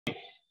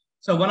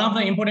So one of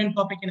the important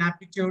topic in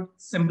aptitude,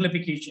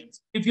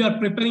 simplifications. If you are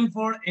preparing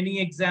for any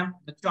exam,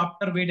 the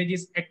chapter weightage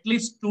is at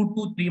least 2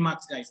 to 3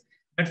 marks, guys.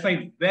 That's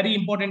why very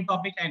important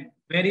topic and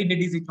very dead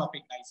easy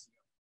topic, guys.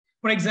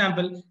 For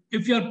example,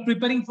 if you are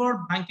preparing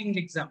for banking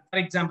exam, for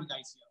example,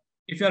 guys,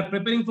 if you are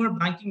preparing for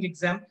banking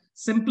exam,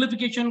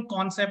 simplification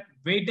concept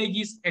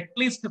weightage is at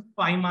least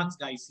 5 marks,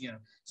 guys, here.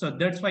 So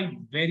that's why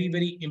very,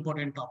 very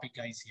important topic,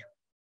 guys, here.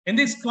 In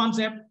this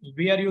concept,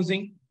 we are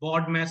using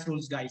BODMAS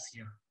rules, guys,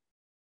 here.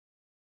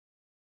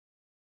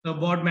 So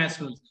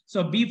BODMAS rules.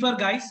 So B for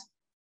guys.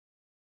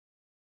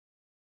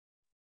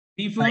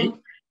 B for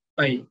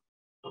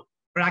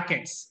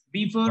brackets.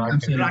 B for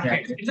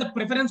brackets. It's a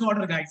preference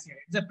order, guys, here.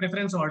 It's a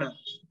preference order.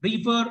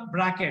 B for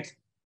brackets.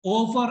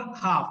 O for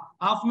half.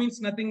 Half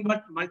means nothing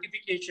but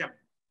multiplication.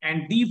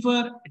 And D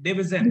for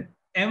division.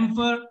 M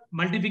for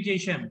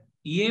multiplication.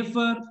 A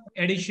for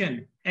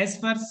addition. S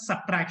for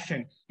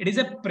subtraction. It is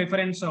a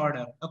preference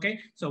order. Okay.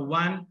 So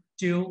 1,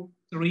 2,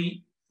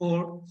 3,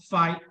 4,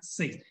 5,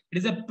 6. It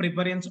is a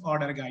preference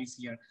order, guys,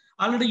 here.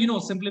 Already, you know,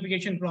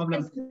 simplification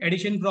problem,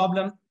 addition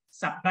problem,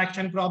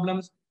 subtraction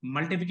problems,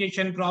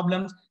 multiplication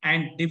problems,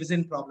 and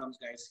division problems,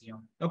 guys, here.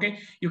 Okay.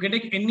 You can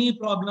take any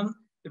problem.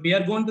 We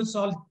are going to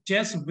solve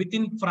just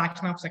within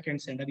fraction of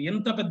seconds. And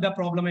the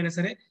problem in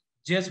a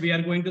just we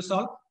are going to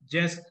solve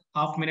just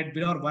half minute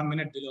below or 1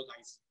 minute below,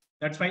 guys.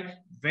 That's why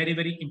very,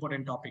 very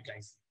important topic,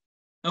 guys.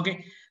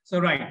 Okay. So,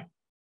 right.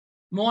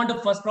 Move on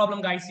to first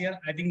problem, guys, here.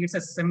 I think it's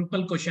a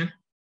simple question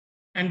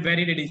and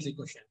very easy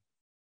question.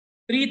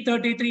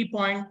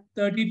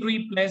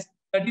 333.33 plus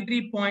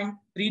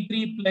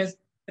 33.33 plus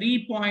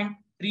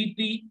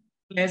 3.33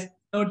 plus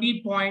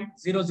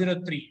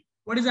 30.003.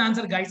 What is the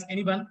answer, guys?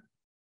 Anyone?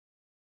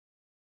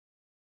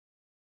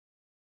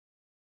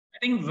 I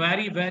think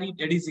very, very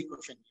easy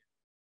question.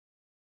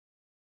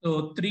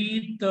 So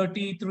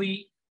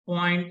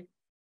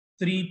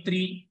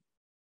 333.33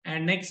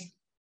 and next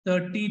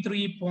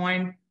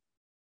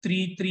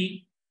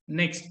 33.33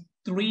 next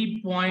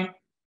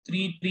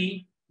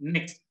 3.33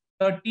 next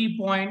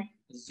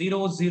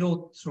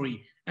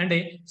 30.003 and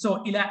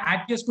so ila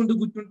add cheskuntu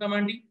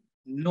gurtuntamandi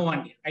no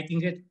andi. I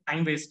think it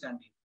time waste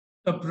andi.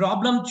 The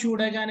problem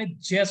chudagane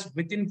just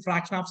within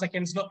fraction of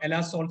seconds lo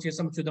ela solve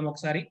chesam chudam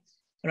okkasari.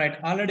 Right,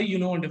 already you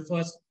know on the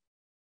first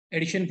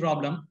addition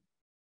problem.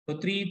 So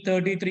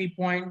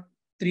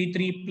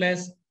 333.33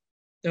 plus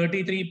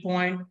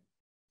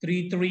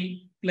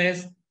 33.33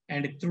 plus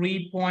and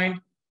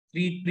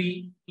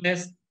 3.33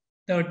 plus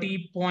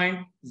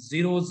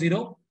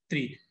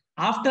 30.003.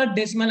 After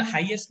decimal,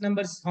 highest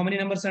numbers, how many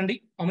numbers,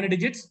 Andy? How many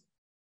digits?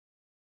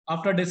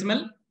 After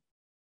decimal?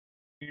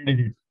 3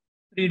 digits.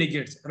 3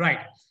 digits, right.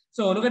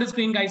 So look at the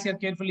screen, guys, here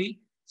carefully.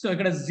 So I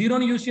got a 0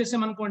 use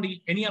chesam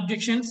anukondi. Any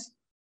objections?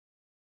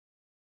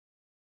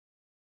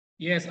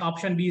 Yes,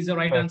 option B is the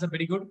right answer.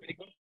 Very good. Very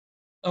good.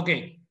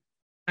 Okay.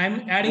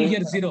 I'm adding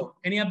here 0.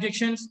 Any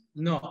objections?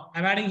 No.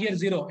 I'm adding here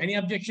 0. Any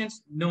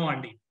objections? No,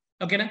 Andy.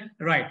 Okay, na?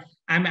 Right.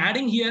 I'm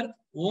adding here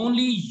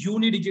only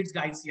unit digits,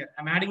 guys, here.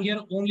 I'm adding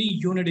here only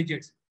unit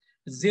digits.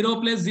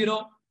 0 plus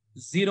 0,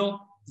 0.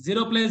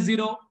 0 plus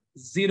 0,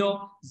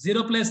 0.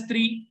 0 plus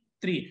 3,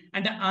 3.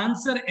 And the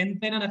answer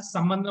entire na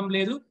sambandham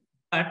ledu,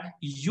 but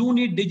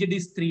unit digit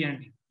is 3,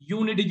 Andy.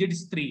 Unit digit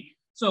is 3.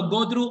 So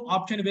go through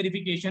option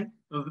verification.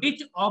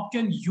 Which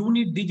option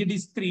unit digit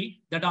is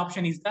 3? That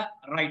option is the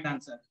right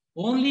answer.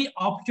 Only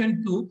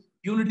option 2,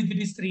 unit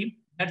digit is 3.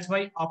 That's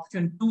why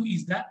option 2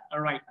 is the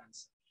right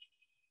answer.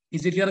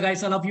 Is it clear,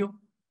 guys, all of you?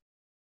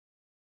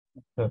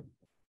 Sir.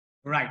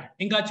 Right.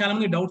 Inka chala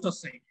many doubts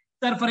vasthayi.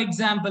 Sir, for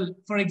example,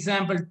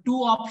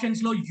 2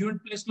 options lo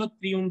unit place lo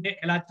 3 unte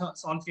ela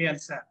solve cheyali,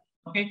 sir.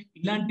 Okay.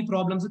 Ilanti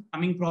problems,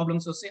 coming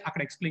problems vaste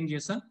akkada explain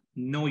chesam.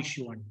 No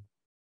issue andi.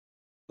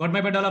 Got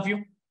my point, all of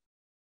you?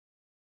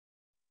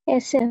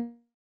 Yes, sir.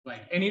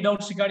 Right. Any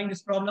doubts regarding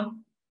this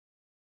problem?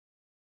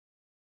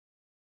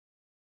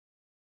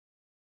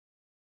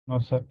 No,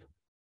 sir.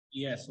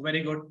 Yes,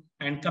 very good.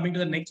 And coming to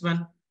the next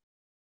one,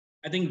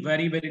 I think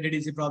very, very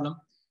easy problem.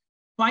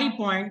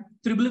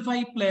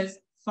 5.555 plus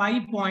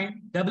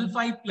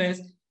 5.55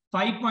 plus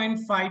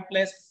 5.5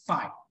 plus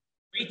 5.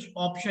 Which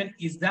option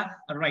is the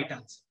right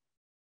answer?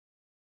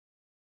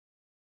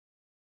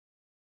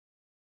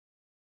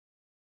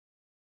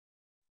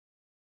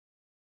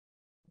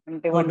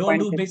 So don't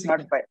do basic.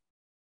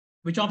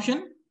 Which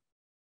option?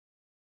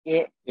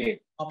 A.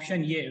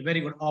 Option A.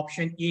 Very good.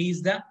 Option A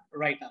is the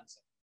right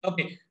answer.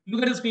 Okay.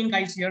 Look at the screen,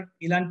 guys, here.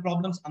 Ilan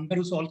problems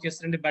andaru solve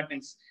chestunde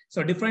buttons.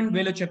 So different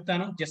way lo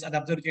cheptanu. Just ad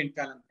observe cheyandi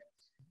kalante.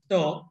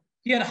 So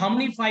here how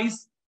many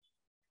 5s?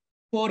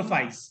 4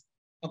 5s.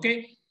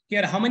 Okay.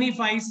 Here how many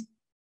 5s?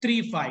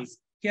 3 5s.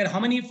 Here how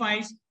many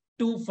 5s?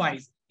 2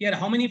 5s. Here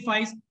how many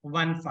 5s?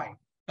 1 5.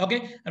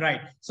 Okay.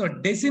 Right. So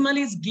decimal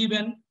is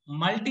given,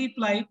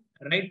 multiply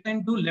right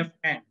hand to left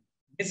hand.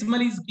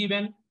 Decimal is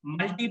given,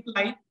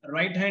 multiply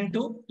right hand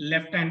to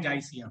left hand,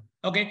 guys, here.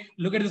 Okay.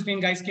 Look at the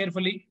screen, guys,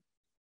 carefully.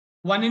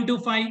 1 into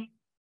 5,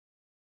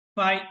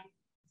 5.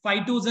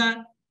 5 2s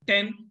are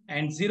 10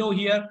 and 0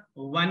 here,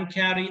 1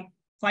 carry.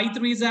 5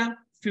 3s are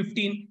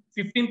 15.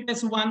 15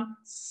 plus 1,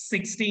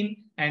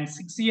 16. And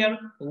 6 here,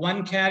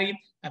 1 carry.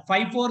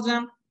 5 fours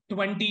are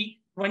 20.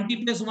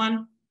 20 plus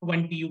 1,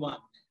 21.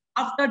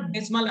 After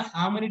decimal,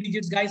 how many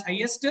digits, guys?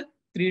 Highest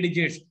 3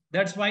 digits.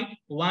 That's why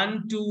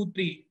 1, 2,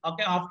 3.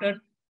 Okay,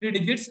 after 3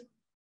 digits,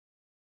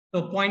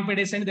 so point per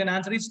descent, then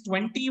answer is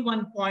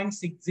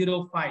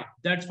 21.605.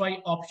 That's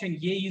why option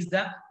A is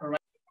the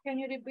right. Can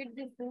you repeat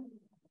this?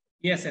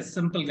 Yes,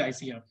 simple, guys,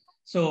 here.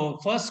 So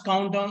first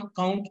count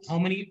how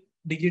many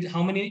digits,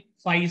 how many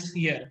fives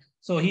here.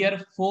 So here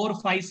 4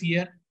 fives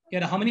here.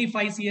 Here how many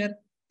fives here?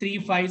 3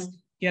 fives.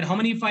 Here how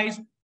many fives?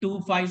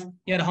 2 fives.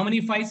 Here how many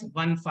fives?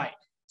 1 5.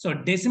 So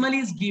decimal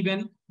is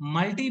given,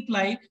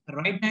 multiply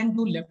right hand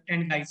to left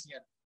hand, guys,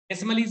 here.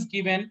 Decimal is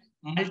given,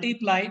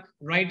 multiply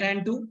right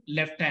hand to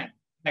left hand.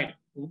 Right.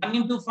 1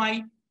 into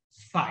 5,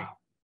 5.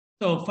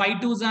 So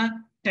 5 2s are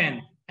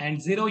 10.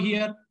 And 0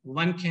 here,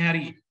 1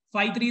 carry.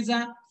 5 3s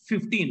are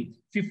 15.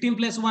 15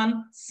 plus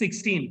 1,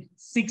 16.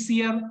 6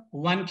 here,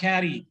 1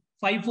 carry.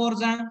 5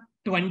 4s are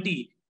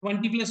 20.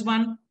 20 plus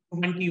 1,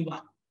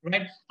 21.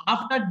 Right.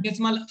 After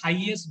decimal,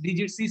 highest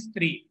digits is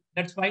 3.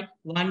 That's why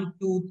 1,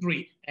 2,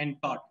 3 and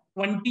dot.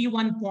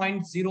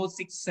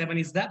 21.067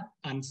 is the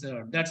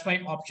answer. That's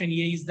why option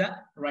A is the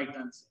right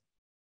answer.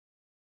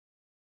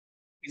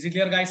 Is it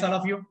clear, guys, all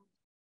of you?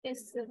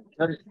 Yes, sir.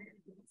 Sir,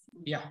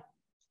 Yeah.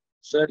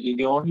 sir,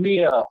 ఇది only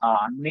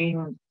అన్ని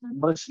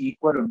numbers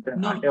equal ఉంటాయి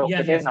No, అంటే yeah,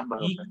 ఒకటే yes. number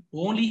ఉంటుంది.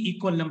 Only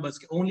equal numbers.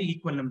 Only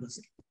equal numbers.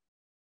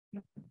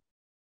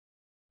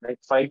 Like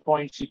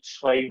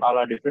 5.65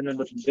 అలా different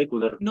numbers ఉంటే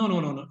కుదరదు. No.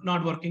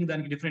 Not working.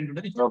 Then different.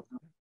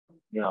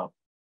 Yeah.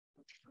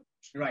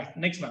 Right.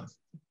 Next one.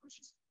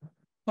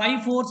 5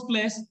 fours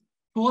plus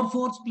 4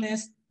 fours plus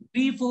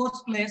 3 fours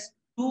plus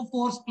 2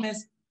 fours plus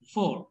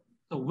 4.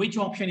 So which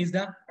option is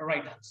the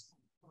right answer?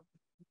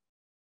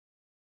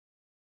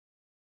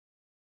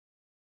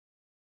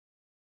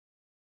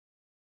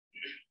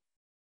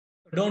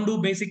 Don't do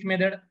basic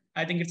method.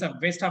 I think it's a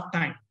waste of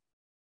time.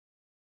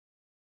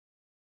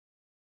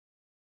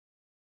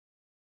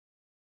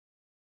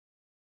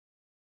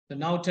 So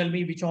now tell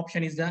me which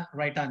option is the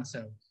right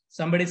answer.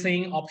 Somebody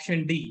saying option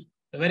D.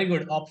 Very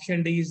good. Option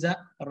D is the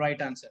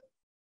right answer.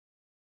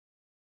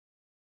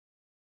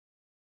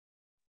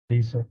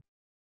 D, sir.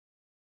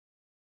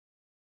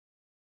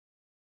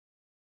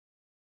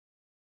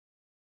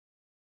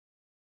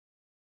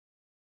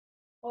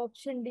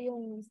 Option D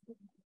only.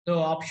 So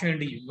option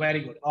D,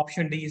 very good.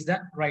 Option D is the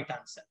right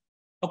answer.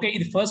 Okay, in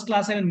the first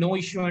class, no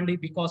issue, Andy,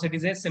 because it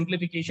is a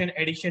simplification,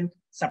 addition,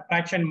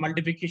 subtraction,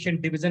 multiplication,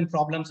 division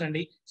problems,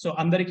 Andy. So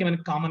andariki man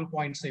common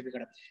points.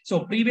 So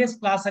previous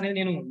class,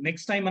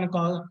 next time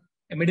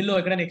middle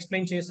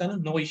explain chestanu,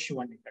 no issue,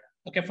 Andy.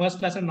 Okay, first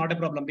class not a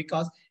problem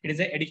because it is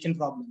a addition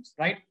problems,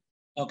 right?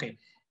 Okay,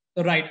 so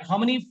right. How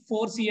many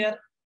fours here?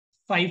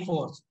 5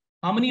 fours.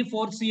 How many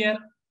fours here?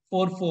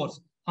 4 fours.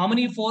 How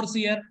many fours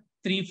here?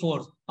 3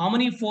 fours. How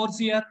many fours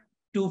here?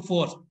 2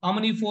 fours. How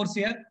many fours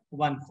here?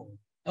 1 4.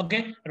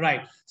 Okay,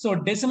 right. So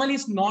decimal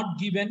is not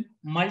given.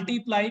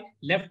 Multiply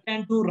left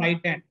hand to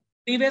right hand.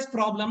 Previous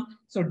problem.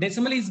 So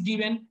decimal is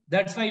given.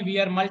 That's why we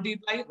are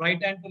multiply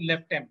right hand to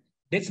left hand.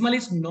 Decimal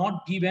is not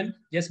given.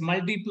 Just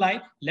multiply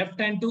left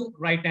hand to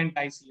right hand,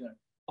 guys, here.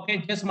 Okay,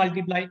 just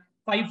multiply.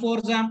 5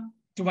 fours are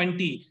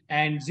 20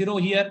 and 0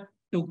 here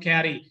to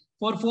carry.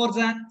 4 fours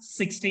are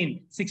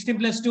 16. 16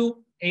 plus 2,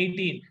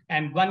 18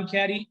 and 1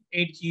 carry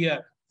 8 here.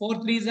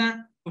 4 threes are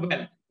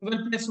 12.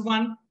 12 plus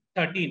 1,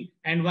 13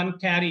 and 1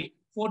 carry.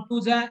 4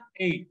 twos are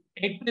 8.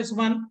 8 plus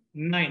 1,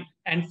 9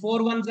 and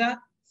 4 ones are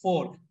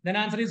 4. Then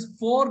answer is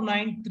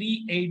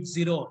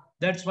 49380.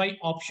 That's why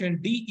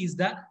option D is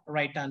the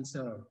right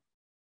answer.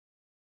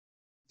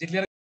 Is it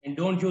clear? And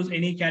don't use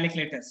any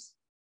calculators.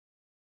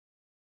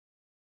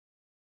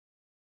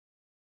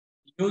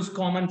 Use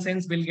common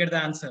sense, we'll get the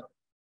answer.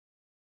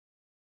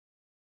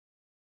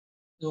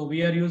 So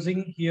we are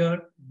using here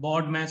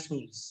board mass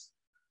rules.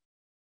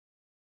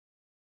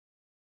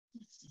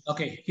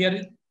 Okay,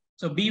 here,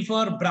 so B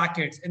for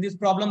brackets. In this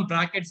problem,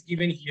 brackets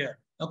given here.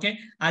 Okay,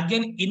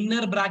 again,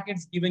 inner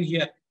brackets given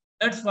here.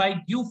 That's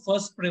why give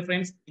first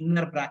preference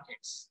inner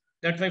brackets.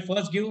 That's why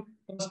first give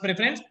first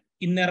preference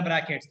inner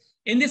brackets.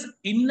 In this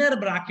inner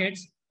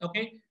brackets,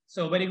 okay,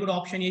 so very good,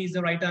 option A is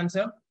the right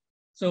answer.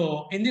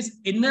 So in this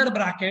inner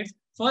brackets,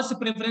 first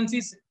preference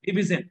is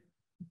division.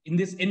 In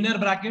this inner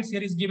brackets,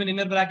 here is given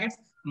inner brackets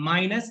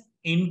minus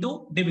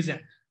into division.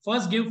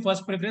 First give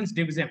first preference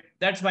division.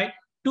 That's why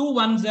 2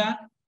 1s are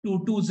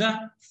 2 2s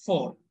are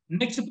 4.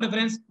 Next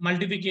preference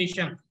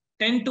multiplication.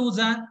 10 2s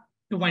are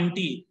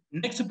 20.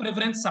 Next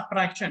preference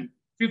subtraction.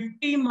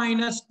 50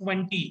 minus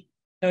 20,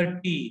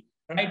 30.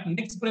 Right?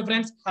 Next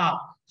preference half.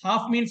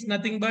 Half means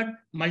nothing but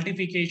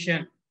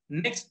multiplication.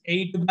 Next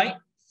 8 by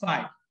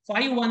 5.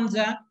 5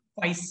 1s are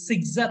 5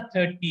 6 are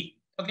 30.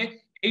 Okay.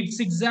 8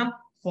 6 are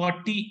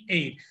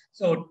 48.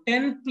 So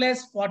 10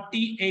 plus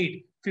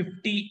 48,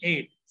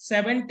 58.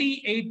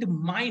 78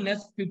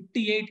 minus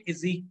 58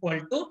 is equal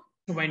to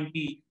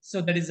 20.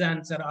 So that is the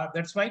answer.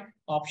 That's why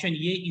option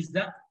A is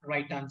the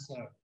right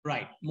answer.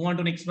 Right. Move on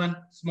to next one.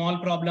 Small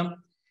problem.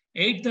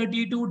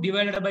 832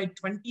 divided by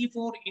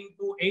 24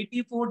 into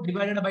 84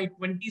 divided by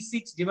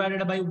 26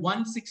 divided by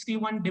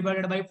 161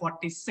 divided by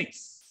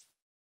 46.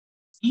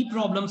 ఈ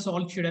problem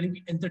solve చేయడానికి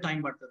ఎంత time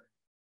పడుతుంది?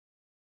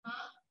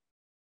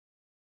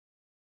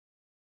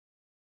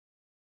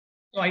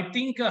 So I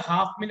think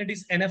half minute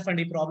is enough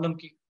అండి ఈ problem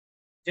కి.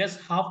 Just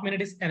half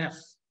minute is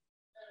enough.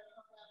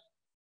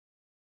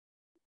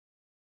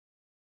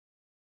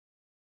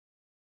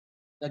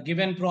 The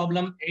given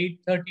problem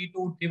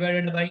 832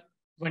 divided by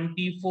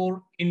 24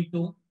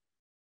 into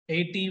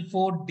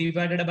 84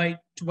 divided by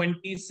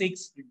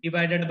 26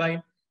 divided by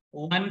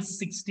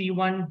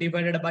 161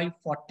 divided by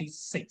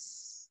 46.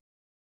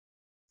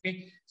 Okay,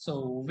 so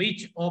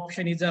which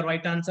option is the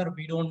right answer?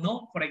 We don't know.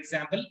 For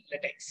example,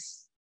 let X.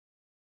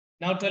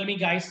 Now tell me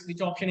guys,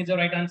 which option is the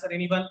right answer?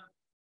 Anyone?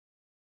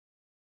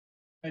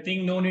 I think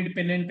no need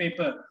pen and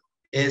paper.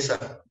 A,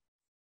 sir.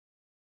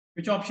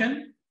 Which option?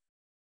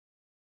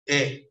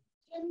 A.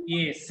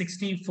 A,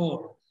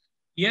 64.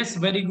 Yes,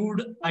 very good.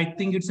 I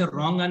think it's a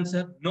wrong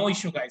answer. No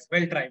issue, guys.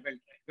 Well try, well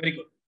try. Very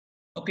good.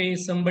 Okay,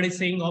 somebody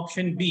saying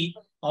option B.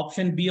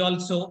 Option B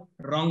also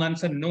wrong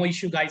answer. No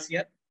issue, guys.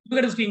 Here. Look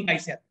at the screen,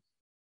 guys. Here.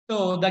 So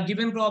the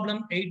given problem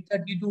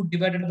 832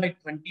 divided by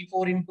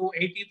 24 into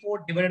 84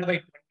 divided by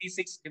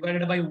 26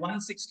 divided by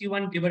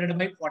 161 divided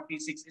by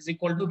 46 is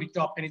equal to which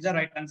option is the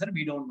right answer?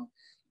 We don't know.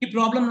 ఈ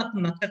problem నాకు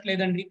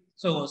నచ్చట్లేదండి.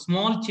 So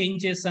small change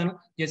చేస్తాను,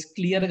 just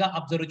clear గా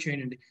observe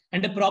చేయండి.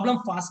 అంటే problem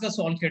fast గా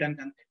solve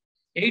చేయడానికి అంతే.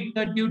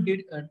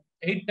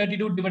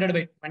 832 divided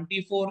by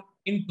 24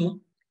 into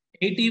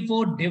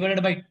 84 divided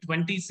by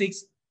 26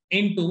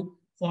 into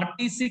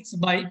 46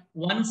 by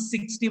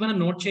 161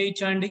 note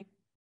చేయొచ్చా అండి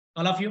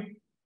all of you?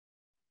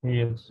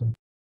 Yes, sir.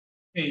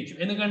 చేయొచ్చు.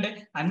 ఎందుకంటే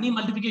అన్ని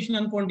మల్టిప్లికేషన్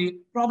అనుకోండి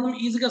ప్రాబ్లం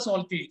ఈజీగా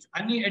సాల్వ్ చేయొచ్చు.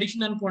 అన్ని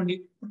ఎడిషన్ అనుకోండి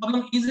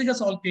ప్రాబ్లం ఈజీగా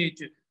సాల్వ్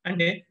చేయొచ్చు.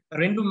 అంటే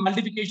రెండు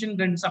మల్టిప్లికేషన్,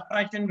 రెండు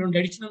సబ్ట్రాక్షన్, రెండు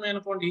ఎడిషన్ ఉన్నాయి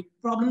అనుకోండి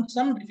ప్రాబ్లం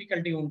సమ్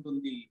డిఫికల్టీ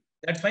ఉంటుంది.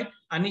 దట్స్ వై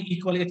అన్ని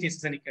ఈక్వల్ గా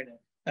చేసేసాను ఇక్కడ.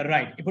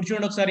 రైట్, ఇప్పుడు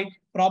చూడండి ఒకసారి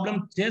ప్రాబ్లం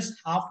జస్ట్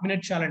హాఫ్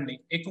మినిట్ చాలండి,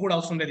 ఎక్కువ కూడా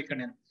అవసరం లేదు ఇక్కడ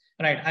నేను.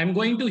 Right, I'm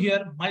going to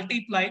hear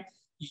multiply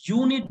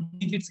unit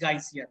digits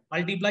guys. Here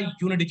multiply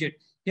unit digit.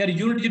 Here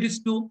unit digit is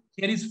 2,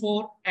 here is 4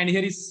 and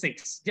here is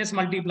 6. Just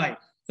multiply.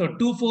 So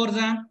 2 4s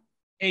are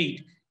 8,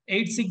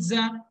 8 6s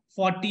are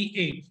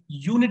 48.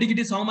 Unit digit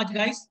is how much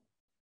guys?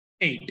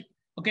 8.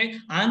 Okay,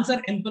 answer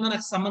ఎంతో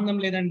నాకు సంబంధం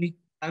లేదండి,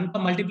 అంత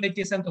multiply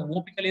చేసేంత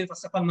ఓపిక లేదు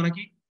first of all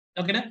మనకి.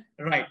 ఓకేనా?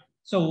 Right,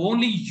 so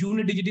only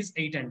unit digit is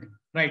 8 అండి.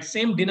 Right,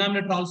 same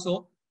denominator also.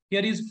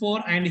 Here is 4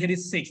 and here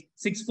is 6.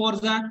 6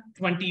 4s are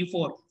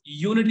 24.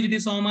 Unit digit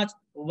is how much?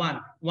 1.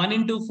 1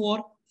 into 4,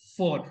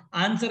 4.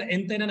 Answer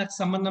ఎంతైనా నాకు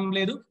సంబంధం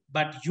లేదు,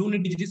 బట్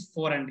యూనిట్ డిజిట్ is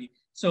 4 అండి.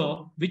 So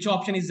which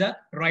option is the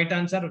right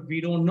answer? We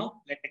don't know.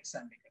 Let X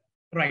అండి.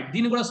 Right,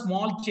 దీన్ని కూడా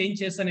small change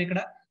చేస్తాను ఇక్కడ.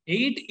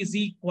 8 is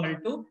equal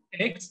to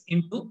x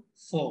into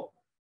 4.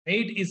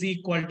 8 is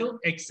equal to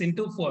x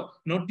into 4.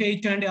 Note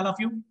చేయొచ్చండి all of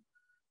you?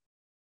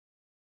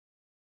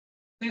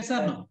 Yes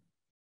or no?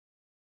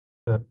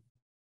 Sir.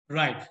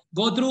 Right,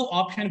 go through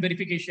option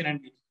verification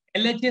and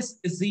LHS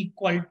is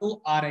equal to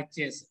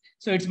RHS.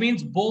 So it means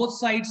both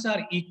sides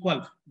are equal.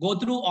 Go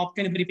through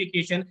option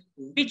verification.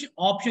 Which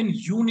option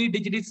unit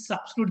digit is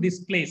substitute this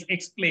place,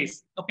 x place.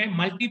 Okay,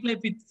 multiply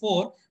with 4.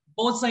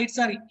 Both sides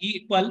are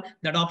equal.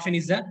 That option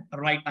is the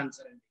right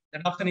answer.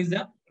 That option is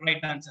the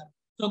right answer.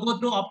 So go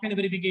through option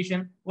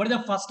verification. What is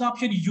the first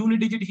option? Unit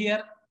digit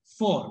here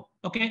 4.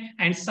 Okay,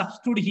 and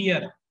substitute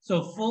here. So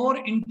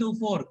 4 into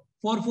 4.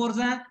 4 4s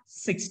are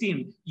 16.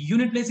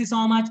 Unit place is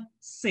how much?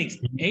 6.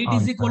 8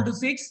 is equal to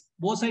 6.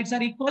 Both sides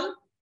are equal?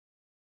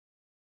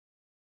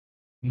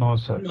 No,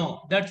 sir. No.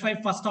 That's why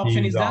first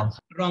option is the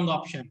answer. wrong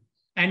option.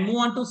 And move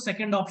on to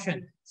second option.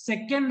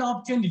 Second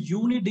option,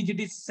 unit digit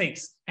is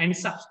 6. And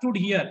substitute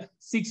here.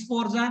 6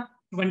 4s are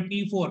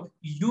 24.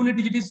 Unit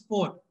digit is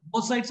 4.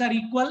 Both sides are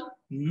equal?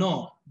 No.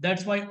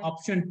 That's why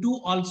option 2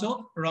 also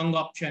wrong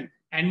option.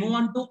 And move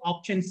on to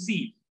option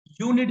C.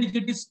 Unit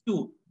digit is 2.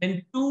 Then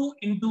 2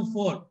 into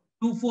 4.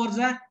 2 4s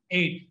are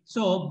 8.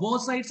 So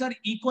both sides are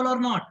equal or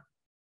not?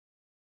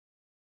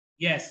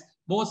 Yes,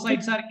 both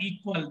sides are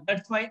equal.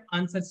 That's why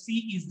answer C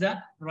is the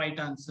right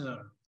answer.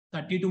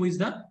 32 is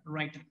the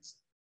right answer.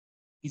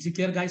 Is it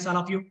clear, guys, all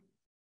of you?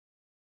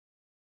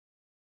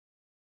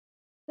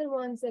 Sir,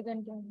 1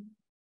 second.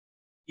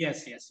 Yes,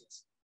 yes, yes.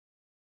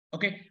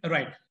 Okay,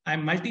 right.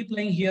 I'm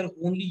multiplying here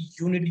only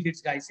unit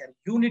digits, guys. Here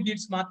unit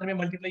digits మాత్రమే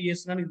multiply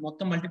చేస్తున్నాను. ఇది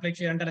మొత్తం multiply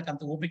చేయాలంటే నాకు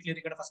అంత ఓపిక లేదు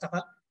ఇక్కడ ఫస్ట్ ఆఫ్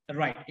ఆల్.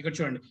 Right, ఇక్కడ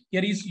చూడండి.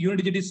 Here is unit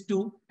digit is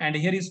 2 and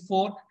here is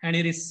 4 and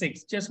here is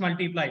 6. Just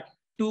multiply.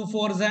 2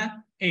 4s are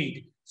 8.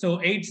 So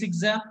 8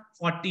 6s are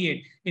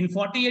 48. In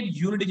 48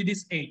 unit digit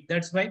is 8.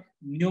 That's why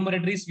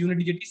numerator is unit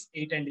digit is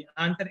 8 అండి.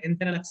 Answer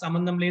ఎంతైనా నాకు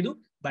సంబంధం లేదు,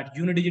 but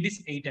unit digit is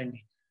 8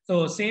 అండి. So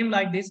same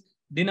like this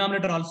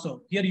denominator also.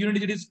 Here unit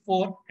digit is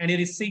 4 and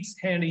here is 6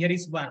 and here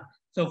is 1.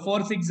 So 4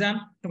 6 are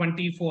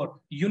 24.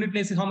 Unit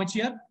place is how much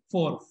here?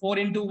 4. 4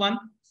 into 1,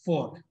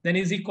 4. Then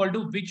is equal to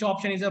which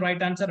option is the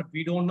right answer?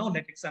 We don't know.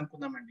 Let x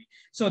అనుకుందామండి.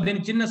 So then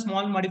చిన్న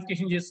small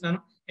modification చేస్తున్నాను.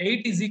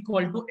 8 is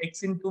equal to x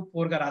into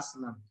 4 గా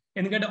రాస్తున్నాను.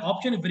 ఎందుకంటే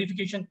option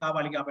verification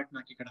కావాలి కాబట్టి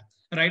నాకు ఇక్కడ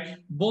right.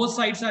 Both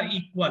sides are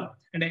equal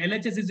and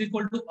LHS is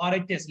equal to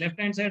RHS, left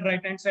hand side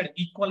right hand side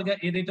equal గా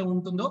ఏదైతే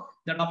ఉంటుందో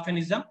that option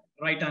is the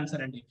right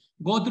answer అండి.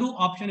 Go through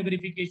option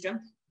verification.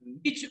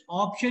 Which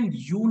option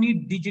unit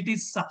digit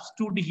is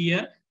substitute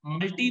here,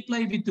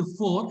 multiply with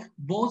 4,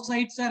 both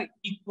sides are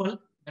equal,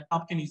 that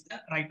option is the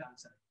right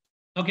answer.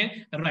 Okay,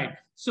 right.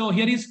 So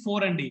here is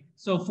 4 అండి.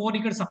 So 4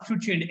 ఇక్కడ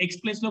substitute చేయండి, x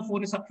place లో 4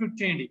 ని substitute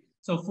చేయండి.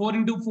 So 4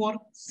 into 4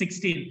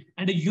 16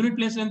 and unit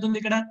place ఎంత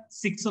ఉంది ఇక్కడ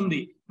 6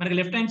 ఉంది, మనకి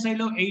లెఫ్ట్ హ్యాండ్ సైడ్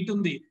లో 8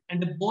 ఉంది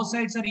and both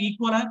sides are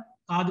equal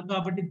కాదు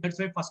కాబట్టి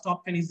that's why first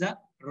option is the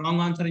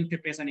wrong answer అని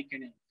చెప్పేసాను ఇక్కడ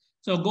నేను.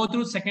 So go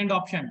through second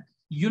option.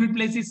 Unit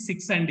place is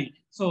 6 అండి.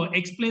 సో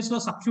ఎక్స్ ప్లేస్ లో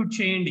సబ్స్టిట్యూట్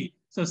చేయండి.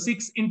 So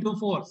 6 into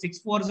 4, 6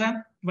 4s are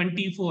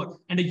 24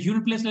 and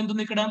unit place లో ఎంత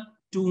ఉంది ఇక్కడ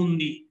 2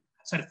 ఉంది,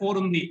 సరే 4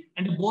 ఉంది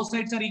and both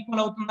sides are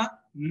equal అవుతుందా,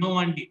 నో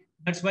అండి,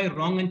 దట్స్ వై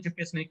రాంగ్ అని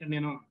చెప్పేసిన ఇక్కడ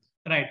నేను.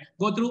 Right,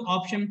 go through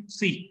option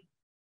C.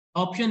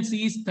 Option C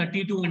is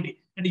 32 అండి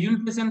అండ్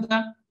యూనిట్ ప్లేస్ ఎంత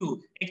 2,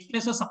 ఎక్స్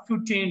ప్లేస్ లో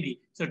సబ్స్టిట్యూట్ చేయండి.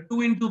 So 2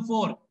 into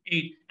 4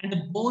 8 and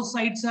both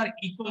sides are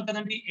equal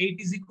కదండి, 8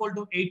 is equal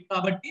to 8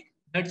 కాబట్టి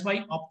that's why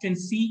option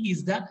C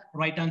is the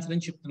right answer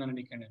అని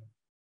చెప్తున్నానండి ఇక్కడ నేను.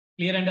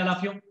 క్లియర్ అండి ఆల్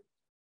ఆఫ్ యూ?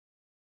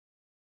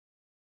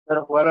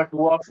 ఒకవేళ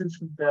 2 ఆప్షన్స్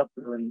ఉంటే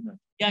అప్పుడు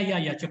యా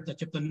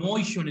చెప్తా, నో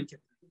ఇష్యూ నేను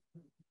చెప్తాను.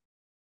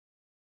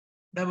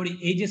 ఇప్పుడు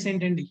ఏజెస్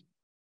ఏంటండి,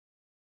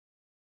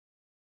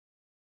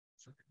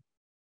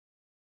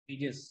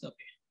 ages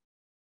okay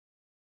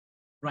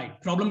right.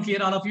 Problem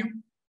clear all of you?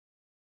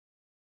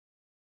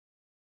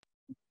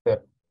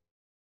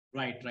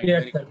 Right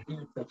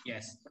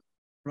yes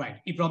right.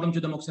 ఈ ప్రాబ్లం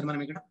చూద్దాం ఒకసారి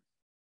మనం ఇక్కడ.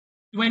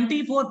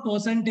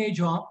 24%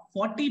 of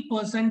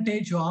 40%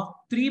 of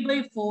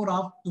 3/4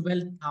 of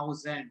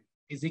 12,000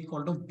 is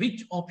equal to which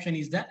option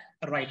is the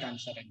right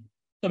answer?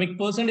 So మీకు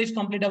percentage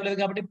complete అవ్వలేదు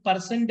కాబట్టి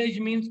percentage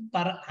means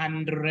per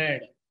 100,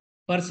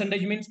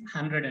 percentage means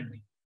 100 అండి.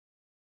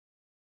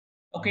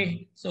 Okay,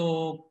 so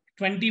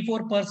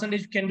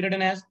 24% can be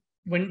written as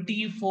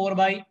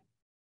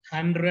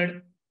 24/100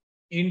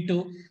 into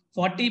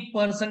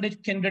 40%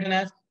 can be written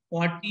as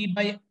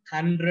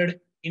 40/100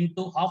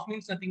 into half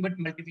means nothing but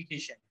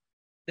multiplication.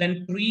 Then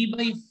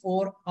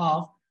 3/4 of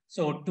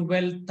so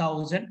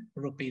 12,000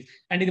 rupees.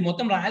 And ఇది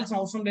మొత్తం రాయాల్సిన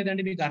అవసరం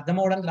లేదండి, మీకు అర్థం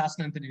అవడానికి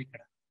రాసినంత నేను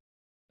ఇక్కడ.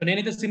 సో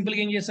నేనైతే సింపుల్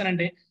గా ఏం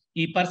చేస్తానంటే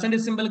ఈ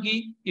పర్సెంటేజ్ సింబల్ కి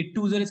ఈ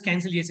 2 zeros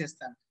క్యాన్సిల్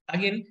చేసేస్తాను.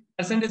 అగైన్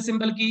పర్సెంటేజ్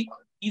సింబల్ కి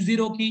ఈ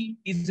 0 కి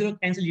ఈ 0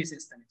 క్యాన్సిల్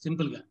చేసేస్తాను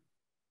సింపుల్ గా.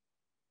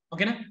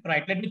 ఓకేనా,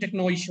 right. Let me check,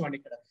 no issue అండి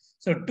ఇక్కడ.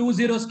 సో 2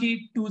 zeros కి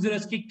 2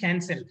 zeros కి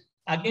క్యాన్సిల్,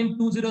 అగైన్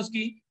 2 zeros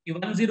కి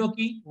 1 0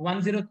 కి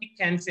 1 0 కి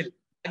cancel,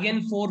 again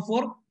 4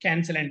 4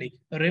 cancel and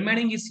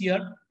remaining is here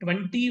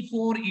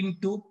 24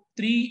 into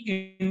 3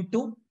 into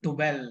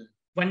 12,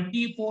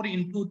 24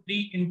 into 3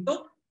 into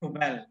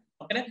 12.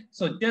 Okay,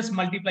 so just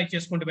multiply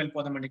చేసుకుంటూ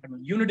వెళ్ళిపోదామండి ఇక్కడ.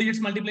 యూనిట్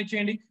డిజిట్స్ మల్టిప్లై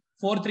చేయండి.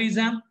 4 3s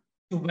are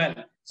 12,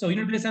 so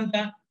unit place ఎంత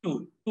 2,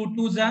 2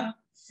 2s are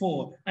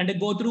 4 and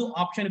go through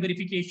option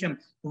verification.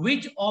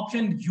 Which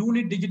option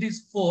unit digit is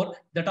 4,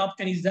 that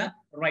option is the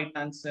right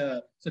answer.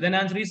 So then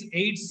answer is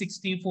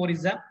 864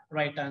 is the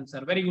right answer.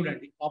 Very good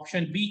andy,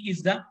 option B is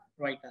the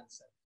right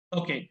answer.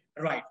 Okay,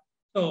 right.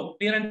 So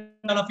clear and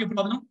all of your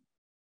problem?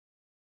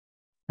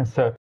 Yes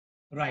sir.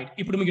 Right.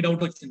 ఇప్పుడు మీకు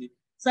doubt వచ్చింది,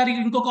 sir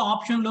ఇంకొక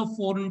option లో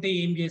 4 ఉంటే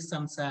ఏం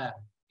చేస్తాం sir,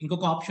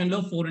 ఇంకొక option లో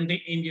 4 ఉంటే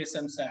ఏం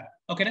చేస్తాం సార్?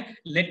 ఓకేనా,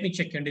 లెట్ మీ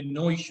చెక్ అండి,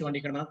 నో ఇష్యూ అండి.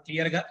 ఇక్కడ మనం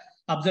క్లియర్ గా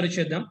అబ్జర్వ్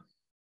చేద్దాం.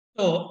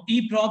 సో ఈ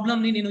ప్రాబ్లం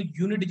ని నేను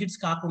యూనిట్ డిజిట్స్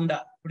కాకుండా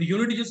ఇప్పుడు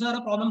యూనిట్ డిజిట్స్ ద్వారా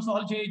ప్రాబ్లమ్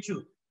సాల్వ్ చేయొచ్చు.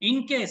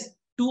 ఇన్ కేస్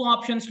 2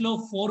 ఆప్షన్స్ లో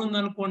 4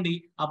 ఉందనుకోండి,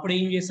 అప్పుడు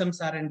ఏం చేస్తాం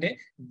సార్ అంటే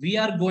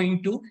we are going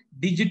to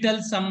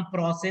digital sum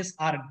process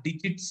are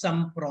digit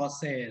sum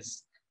process.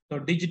 So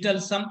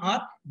digital sum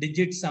are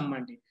digit sum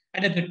అండి.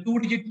 అంటే 2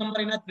 digit నెంబర్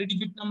అయినా 3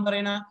 digit నెంబర్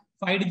అయినా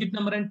 5 digit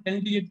నెంబర్ అయినా 10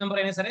 digit నెంబర్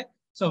అయినా సరే,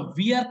 so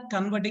we are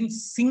converting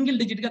single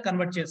digit గా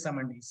కన్వర్ట్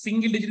చేస్తామండి,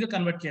 సింగిల్ డిజిట్ గా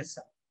కన్వర్ట్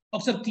చేస్తాం.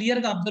 ఒకసారి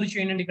క్లియర్ గా అబ్జర్వ్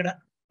చేయండి ఇక్కడ.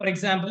 For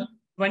example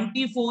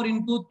 24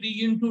 into 3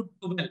 into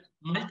 12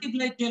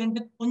 multiply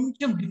చేయాలంటే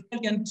కొంచెం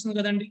డిఫికల్ట్ అనిపిస్తుంది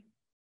కదండి,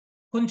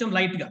 కొంచెం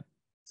లైట్ గా.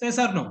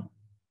 Sir no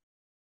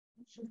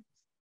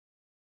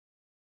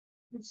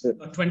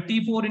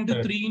 24 into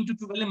 3 into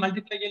 12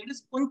 multiply చేయాలంటే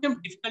కొంచెం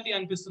డిఫికల్టీ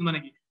అనిపిస్తుంది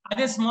మనకి.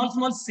 అదే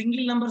స్మాల్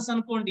సింగిల్ నంబర్స్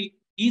అనుకోండి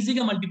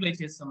ఈజీగా మల్టిప్లై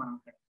చేస్తాం మనం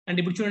ఇక్కడ. అంటే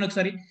ఇప్పుడు చూడండి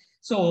ఒకసారి,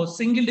 సో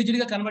సింగిల్ డిజిట్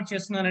గా కన్వర్ట్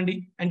చేస్తున్నానండి.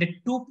 అంటే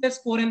 2 +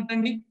 4 ఎంత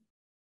అండి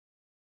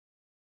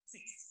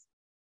 6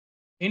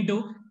 into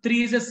 3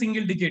 is a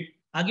single digit,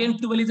 again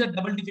 12 is a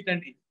double digit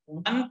అండి.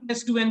 1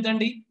 + 2 ఎంత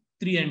అండి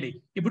 3 అండి.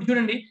 ఇప్పుడు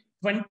చూడండి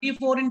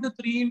 24 into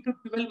 3 into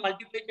 12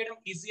 మల్టిప్లై చేయడం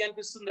ఈజీ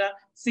అనిపిస్తుందా,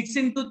 6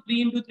 into 3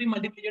 into 3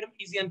 మల్టిప్లై చేయడం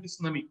ఈజీ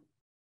అనిపిస్తుందా మీకు?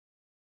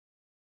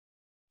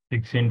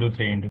 6 into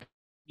 3 into.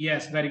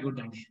 yes, very good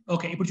అండి.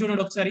 ఓకే, ఇప్పుడు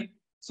చూడండి ఒకసారి.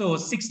 సో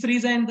 6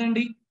 3s ఎంత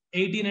అండి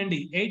 18 అండి.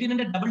 18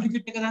 అంటే డబుల్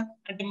డిజిట్ కదా,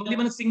 అంటే మళ్ళీ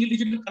మనం సింగిల్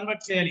డిజిట్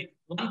కన్వర్ట్ చేయాలి.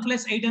 1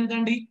 + 8 ఎంత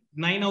అండి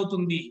 9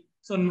 అవుతుంది.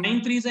 సో 9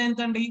 3s ఎంత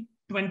అండి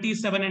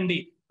 27 అండి.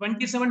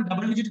 27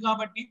 డబుల్ డిజిట్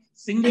కాబట్టి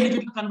సింగిల్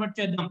డిజిట్ కన్వర్ట్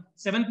చేద్దాం.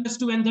 7 +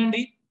 2 ఎంత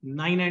అండి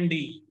 9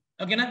 అండి.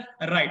 ఓకేనా,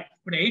 రైట్.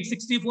 ఇప్పుడు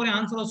 864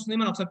 ఆన్సర్ వస్తుంది.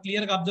 మనం ఒకసారి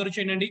క్లియర్ గా అబ్జర్వ్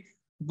చేయండి.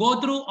 Go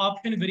through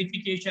option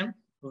verification.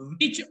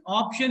 Which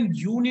option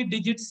unit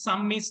digit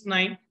sum is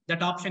 9?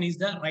 That option is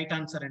the right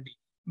answer అండి.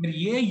 మీరు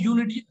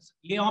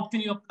ఏ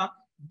ఆప్షన్ యొక్క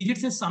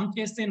డిజిట్స్ సమ్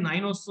చేస్తే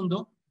 9 వస్తుందో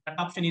that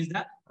option is the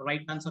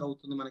right answer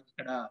అవుతుంది మనకి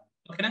ఇక్కడ.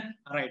 ఓకేనా?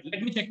 Right,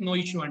 let me check. No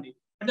issue అండి.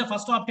 The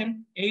first option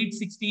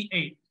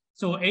 868.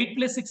 సో 8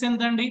 + 6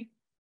 ఎంత అండి?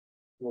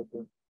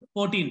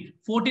 14.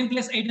 14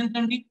 + 8 ఎంత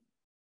అండి?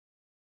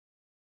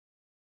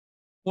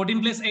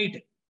 14 + 8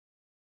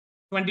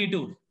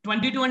 22.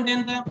 22 అంటే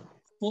ఎంత?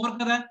 4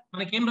 కదా.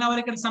 మనకి ఏం రావాలి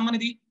ఇక్కడ? సమ్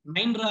అనేది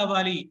 9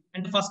 రావాలి.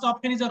 అంటే ఫస్ట్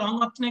ఆప్షన్ ఇస్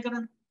రాంగ్ ఆప్షనే కదా.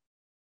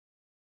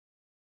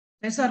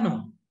 Yes are no?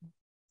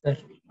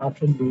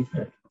 Option B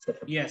sir.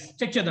 yes,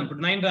 check చేద్దాం.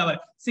 ఇప్పుడు 9 రావాలి.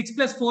 6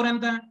 + 4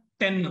 ఎంత?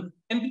 10.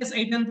 10 +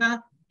 8 ఎంత?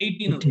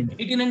 18.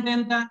 18 అంటే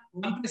ఎంత?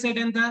 1 + 8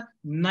 ఎంత?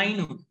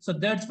 9. So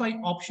that's why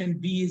option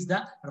B is the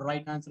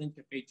right answer అని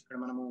చెప్పేయచ్చు ఇక్కడ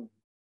మనము.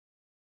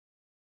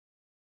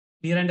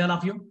 Clear and all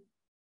of you?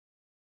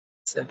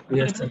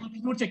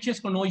 Check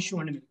చేసుకోండి, నో ఇష్యూ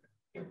అండి.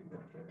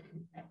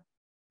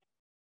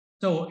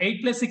 సో 8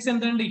 + 6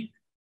 ఎంత అండి?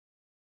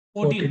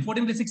 14.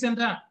 14 + 6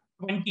 ఎంత?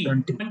 20.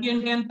 20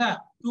 అంటే ఎంత?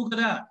 2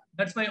 కదా.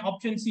 That's why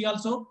option C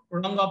also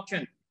wrong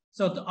option.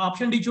 So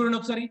option D చూడండి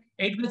ఒకసారి.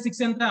 8 + 6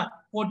 ఎంత?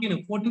 14.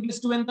 14 +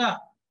 2 ఎంత?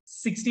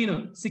 16.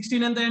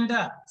 16 ఎంత?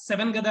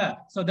 7 కదా.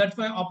 So that's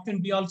why option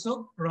be also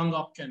wrong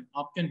option.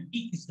 Option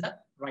B is the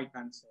right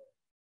answer.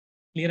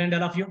 Clear and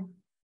all of you?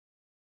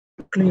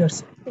 Clear.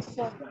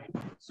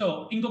 So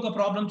ఇంకొక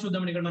problem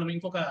చూద్దాం ఇక్కడ మనం.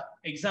 ఇంకొక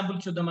ఎగ్జాంపుల్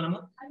చూద్దాం మనము.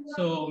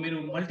 సో మీరు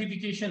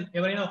మల్టిప్లికేషన్,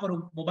 ఎవరైనా ఒకరు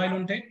మొబైల్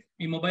ఉంటే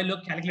మీ మొబైల్లో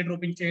క్యాలిక్యులేటర్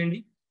ఓపెన్ చేయండి.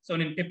 సో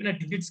నేను చెప్పిన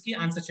డిజిట్స్ కి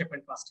ఆన్సర్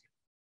చెప్పండి ఫస్ట్.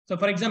 సో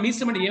ఫర్ ఎగ్జాంపుల్ మీ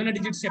ఇష్టం అండి, ఏమైనా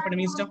డిజిట్స్ చెప్పండి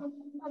మీ ఇష్టం.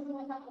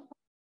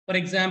 ఫర్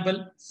ఎగ్జాంపుల్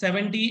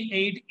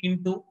 78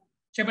 ఇంటూ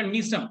చెప్పండి మీ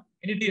ఇష్టం.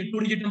 2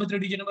 digit number,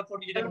 3 digit number, 4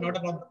 digit number, not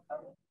a problem.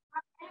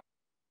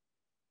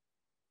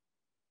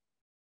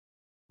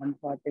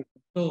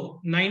 So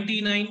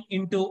 99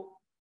 into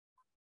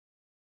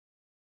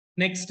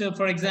next,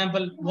 for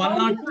example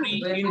 103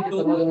 into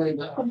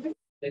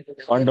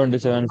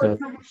 127 sir.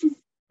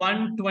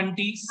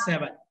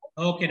 127.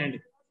 Okay అండి.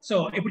 సో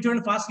ఇప్పుడు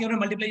చూడండి, ఫాస్ట్ గా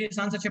మల్టిప్లై చేసి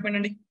ఆన్సర్ చెప్పండి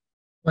అండి.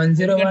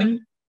 101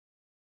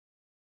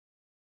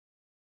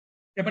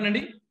 చెప్పండి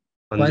అండి.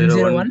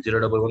 101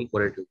 011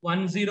 482.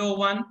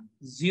 101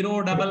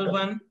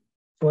 011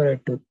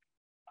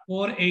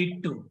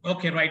 482.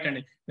 ఓకే, రైట్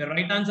అండి. మీరు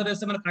రైట్ ఆన్సర్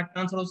వేస్తే మనకు కరెక్ట్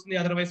ఆన్సర్ వస్తుంది,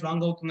 అదర్వైజ్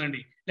రాంగ్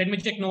అవుతుందండి. Let me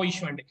check, no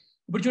issue అండి.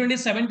 ఇప్పుడు చూడండి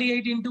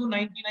 78 into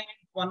 99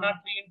 into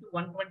 103 into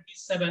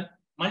 127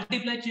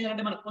 మల్టిప్లై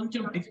చేయాలంటే మనకు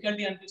కొంచెం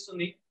డిఫికల్టీ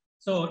అనిపిస్తుంది.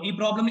 సో ఈ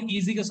ప్రాబ్లమ్ ని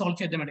ఈజీగా సాల్వ్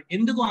చేద్దామండి.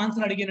 ఎందుకు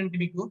ఆన్సర్ అడిగానంటే,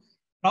 మీకు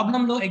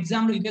ప్రాబ్లమ్ లో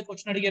ఎగ్జామ్ లో ఇదే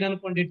క్వశ్చన్ అడిగారు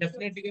అనుకోండి,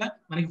 డెఫినెట్ గా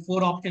మనకి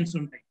 4 ఆప్షన్స్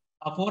ఉంటాయి.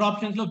 ఆ 4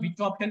 ఆప్షన్స్ లో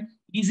విచ్ ఆప్షన్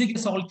ఈజీగా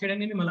సాల్వ్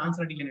చేయడానికి మిమ్మల్ని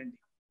ఆన్సర్ అడిగానండి.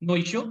 No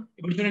issue.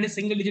 ఇప్పుడు చూడండి,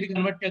 సింగిల్ డిజిట్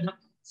కన్వర్ట్ చేద్దాం.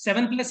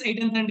 7 + 8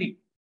 ఎంత అండి?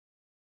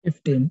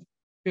 15.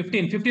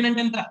 15. 15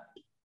 అంటే ఎంత?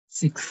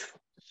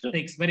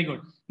 6. Very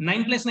good.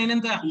 9 + 9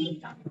 ఎంత?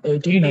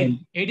 18.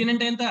 18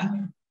 అంటే ఎంత?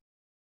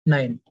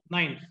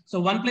 9. సో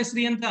 1 +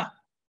 3 ఎంత?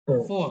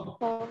 4.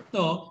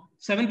 సో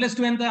 7 +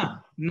 2 ఎంత?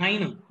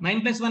 9. 9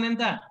 + 1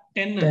 ఎంత?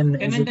 10.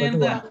 10 అంటే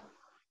ఎంత?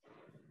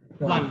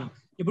 1.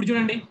 ఇప్పుడు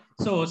చూడండి,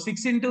 so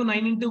 6 into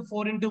 9 into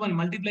 4 into 1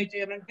 multiply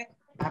చేయాలంటే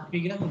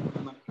హ్యాపీగా ఉంటుంది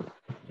మనకి.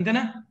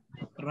 అంతేనా?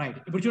 రైట్.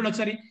 ఇప్పుడు చూడండి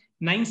ఒకసారి.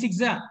 9 6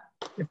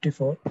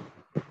 54.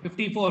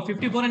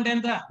 54 అంటే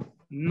ఎంత?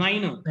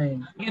 9.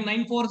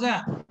 9 4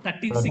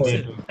 36.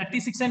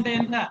 36 అంటే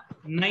ఎంత?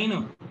 9.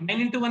 9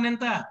 into 1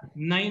 ఎంత?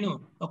 9.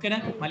 ఓకేనా?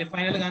 మళ్ళీ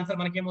ఫైనల్ గా ఆన్సర్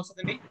మనకి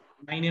ఏమొస్తుందండి?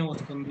 9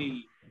 వస్తుంది.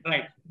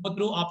 Right. Go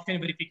through option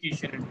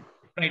verification అండి.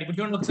 రైట్. ఇప్పుడు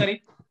చూడండి ఒకసారి.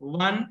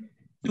 1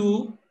 2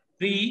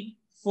 3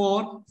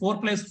 4 4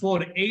 + 4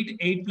 8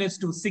 8 +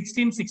 2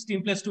 16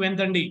 16 + 2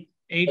 ఎంత అండి?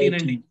 18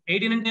 అండి.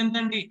 18 అంటే ఎంత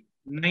అండి?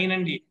 9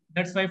 అండి.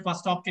 That's why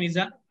first option is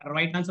the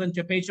right answer అని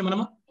చెప్పేయచ్చు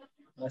మనము.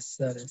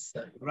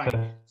 రైట్.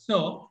 సో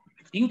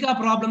ఇంకా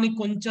ప్రాబ్లమ్ ని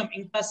కొంచెం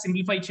ఇంకా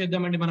సింప్లిఫై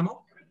చేద్దామండి మనము.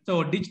 సో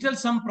డిజిటల్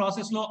సమ్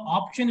ప్రాసెస్ లో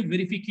ఆప్షన్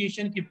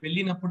వెరిఫికేషన్ కి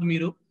వెళ్ళినప్పుడు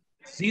మీరు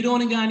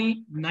 0ని గాని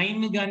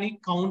 9ని గాని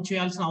కౌంట్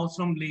చేయాల్సిన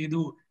అవసరం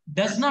లేదు.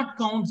 డస్ నాట్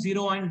కౌంట్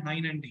 0 and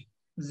 9 అండి.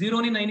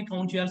 0ని 9ని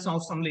కౌంట్ చేయాల్సిన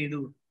అవసరం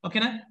లేదు.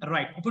 ఓకేనా?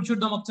 రైట్. ఇప్పుడు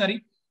చూద్దాం ఒకసారి.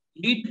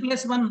 8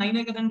 + 1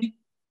 9 కదండి.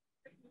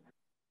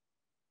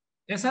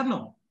 Yes are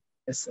no?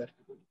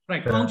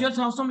 Right. Count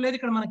చేయాల్సిన అవసరం లేదు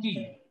ఇక్కడ మనకి.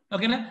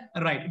 ఓకేనా?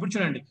 రైట్. ఇప్పుడు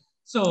చూడండి.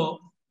 సో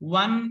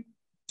 1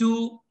 2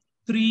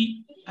 3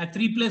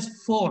 3 +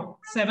 4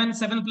 7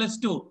 7 +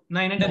 2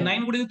 9 అంటే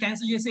 9 కూడా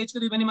క్యాన్సిల్ చేసేయచ్చు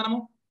కదా ఇవన్నీ మనము.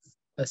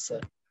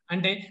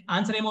 అంటే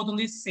ఆన్సర్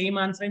ఏమవుతుంది? సేమ్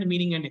ఆన్సర్ అని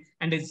మీనింగ్ అండి.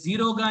 అంటే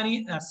 0 గానీ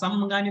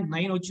సమ్ గానీ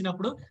 9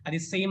 వచ్చినప్పుడు అది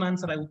సేమ్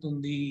ఆన్సర్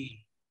అవుతుంది.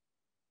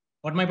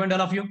 What my point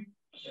all of you?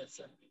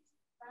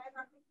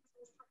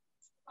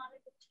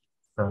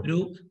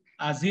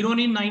 ఆ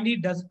 0ని 9ని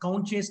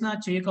కౌంట్ చేసినా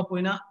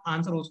చేయకపోయినా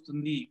ఆన్సర్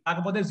వస్తుంది.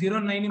 కాకపోతే 0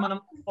 9ని మనం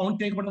కౌంట్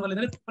చేయకపోవడం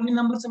వల్ల కొన్ని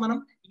నంబర్స్ మనం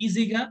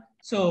ఈజీగా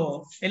సో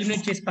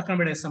ఎలిమినేట్ చేసి పక్కన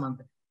పెడేస్తాం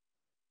అంతే.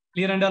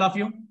 Clear and all of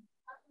you?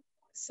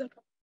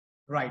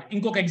 Right.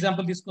 ఇంకొక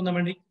ఎగ్జాంపుల్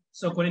తీసుకుందామండి.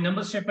 సో కొన్ని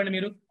నెంబర్స్ చెప్పండి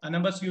మీరు. ఆ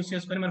నెంబర్స్ యూస్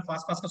చేసుకొని మనం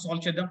ఫాస్ట్ గా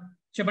సాల్వ్ చేద్దాం.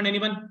 చెప్పండి.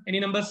 Any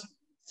numbers?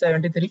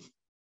 73.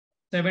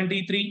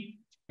 73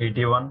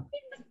 81.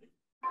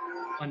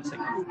 1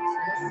 second.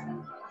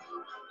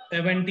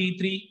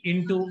 73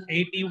 into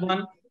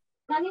 81.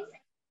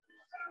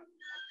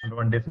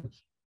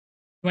 26.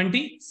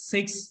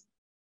 26.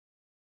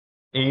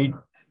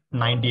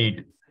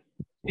 898.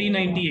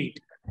 398.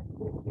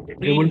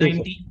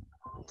 398.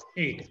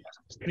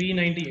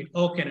 398.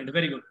 Okay,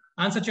 very good.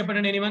 Answer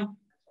చెప్పండి anyone?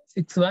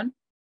 61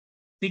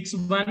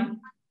 61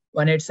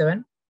 187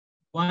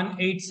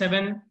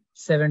 187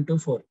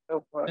 724.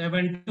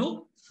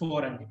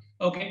 724 అండి.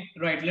 Okay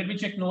right, let me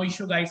check. No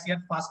issue guys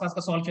here. Fast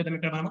గా సాల్వ్ చేద్దాం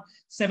ఇక్కడ మనం.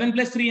 7 +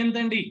 3 ఎంత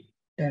అండి?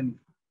 10.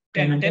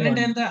 10 అంటే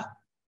అంటే ఎంత?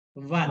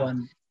 1. 1.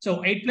 సో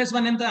 8 +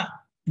 1 ఎంత?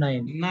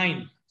 9. 9.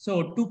 సో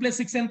 2 +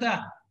 6 ఎంత?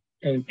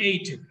 8.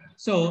 8.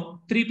 సో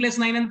 3 +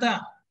 9 ఎంత?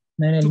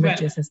 9 ఎలిమినేట్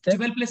 12. చేసేస్తే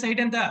 12 +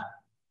 8 ఎంత?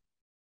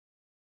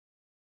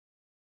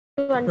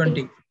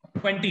 20.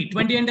 20.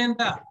 20 అంటే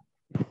ఎంత?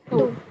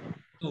 2.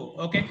 2.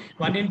 Okay,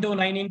 1 into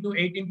 9 into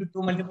 8 into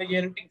 2 multiply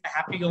చేయాలంటే ఇంకా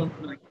హ్యాపీగా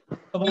ఉంటుంది.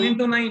 So 1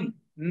 into 9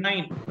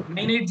 9.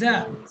 9 8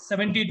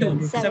 72.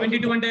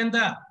 72 అంటే ఎంత?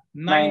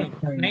 9.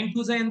 9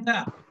 2 ఎంత?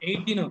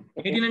 18.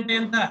 18 అంటే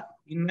ఎంత?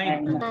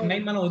 9.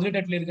 9 మనం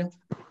వదిలేటట్లేదుగా.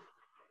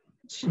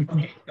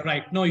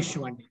 రైట్, నో ఇష్యూ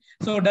అండి.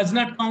 So does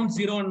not count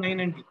 0 and 9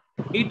 అండి.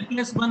 8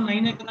 + 1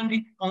 9 కదండి,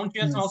 కౌంట్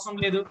చేయాల్సిన అవసరం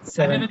లేదు.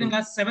 అదేవిధంగా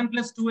 7 +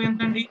 2 ఎంత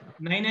అండి?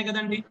 9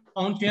 కదండి,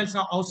 కౌంట్ చేయాల్సిన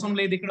అవసరం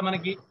లేదు ఇక్కడ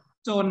మనకి.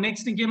 సో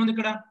నెక్స్ట్ ఇంకేముంది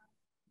ఇక్కడ?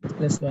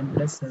 +1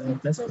 +7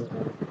 +4.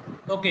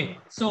 Okay,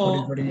 so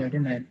 14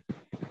 18 9.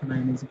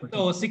 9 is equal so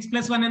to 6 +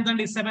 1 ఎంత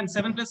అండి? 7.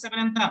 7 + 7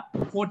 ఎంత?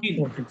 14.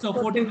 14. సో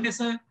 14 +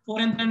 4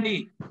 ఎంత అండి?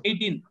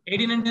 18.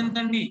 18 అంటే ఎంత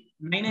అండి?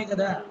 9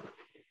 కదా.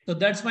 So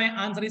that's why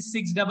answer is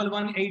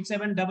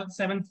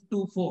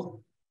 611877724.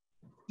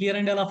 Clear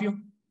అండి all of you?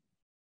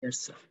 yes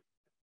sir.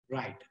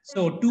 Right. So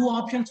 2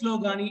 options లో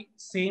గానీ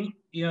సేమ్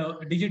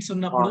డిజిట్స్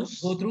ఉన్నప్పుడు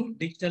go through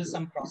digital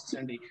sum process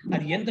అండి.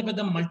 అది ఎంత పెద్ద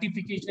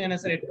మల్టిప్లికేషన్ అయినా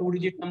సరే, 2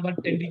 digit నంబర్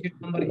 10 digit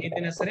నంబర్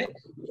ఏదైనా సరే,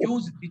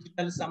 use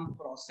digital sum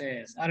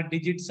process are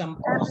digit sum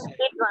process.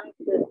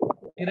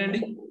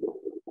 ఏరండి?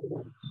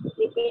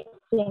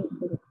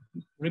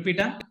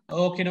 రిపీటా?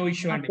 Okay, no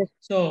issue అండి.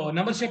 సో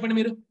నంబర్స్ చెప్పండి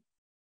మీరు.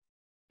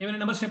 ఏమైనా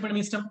నంబర్స్ చెప్పండి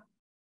మీ ఇష్టం.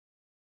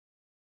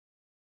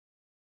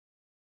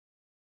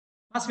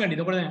 ఫాస్ట్ అండి,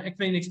 ఇది ఒకటే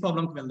ఎక్స్ప్లెయిన్. నెక్స్ట్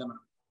ప్రాబ్లమ్ కి వెళ్దాం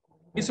మనం.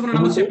 ఇష్టమైన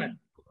నంబర్స్ చెప్పండి.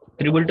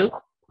 222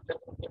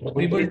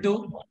 222.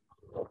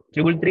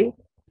 333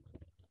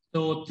 సో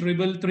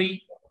 333.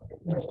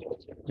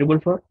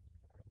 444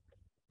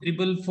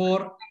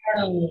 444.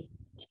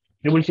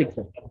 666.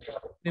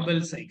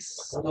 666.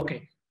 ఓకే,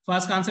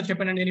 ఫాస్ట్ ఆన్సర్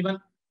చెప్పండి ఎనీవన్.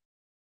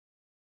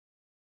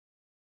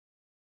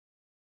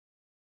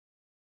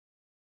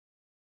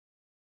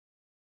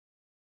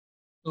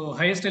 సో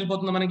హైయెస్ట్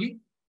వెళ్ళిపోతుందా మనకి,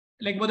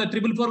 లేకపోతే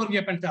 444 వరకు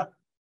చెప్పండి సార్.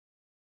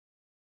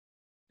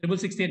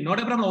 668. నోట్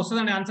ఏ ప్రాబ్లం,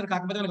 వస్తుందండి ఆన్సర్.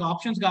 కాకపోతే మనకి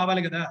ఆప్షన్స్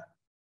కావాలి కదా,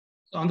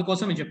 సో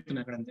అందుకోసం నేను చెప్తున్నా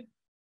అక్కడ అంతే.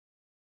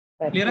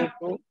 క్లియరా?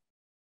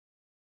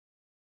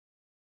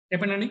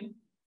 చెప్పండి అండి.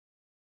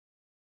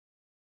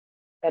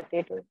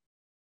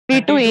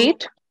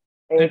 328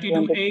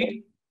 328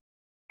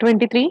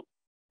 23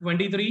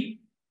 23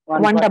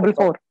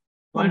 144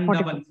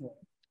 144.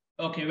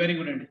 ఓకే, వెరీ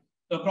గుడ్ అండి.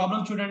 సో ప్రాబ్లం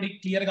చూడండి,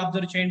 క్లియర్ గా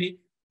అబ్జర్వ్ చేయండి.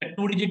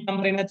 2 digit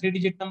నంబర్ అయినా 3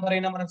 digit నంబర్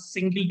అయినా మనం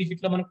సింగిల్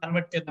డిజిట్ లో మనం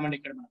కన్వర్ట్ చేద్దామండి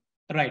ఇక్కడ మనం.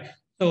 రైట్.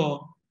 సో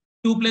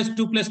 2 +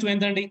 2 + 2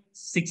 ఎంత అండి?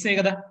 6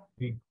 కదా.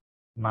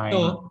 సో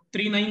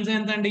 3 9s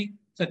ఎంత అండి?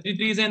 సో 3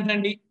 3s ఎంత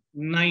అండి?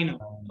 9.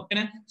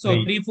 ఓకేనా. సో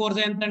 3 4s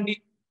ఎంత అండి?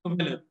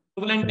 12.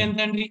 12 అంటే ఎంత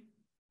అండి?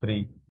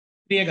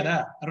 3 కదా.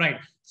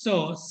 రైట్. సో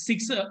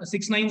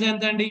 6 9s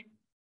ఎంత అండి?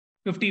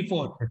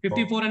 54.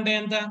 54 అంటే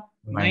ఎంత?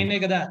 9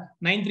 కదా.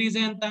 9 3s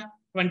ఎంత?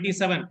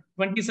 27.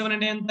 27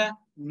 అంటే ఎంత?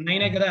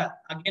 9 కదా.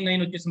 అగైన్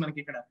 9 వచ్చేసి మనకి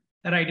ఇక్కడ.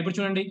 రైట్. ఇప్పుడు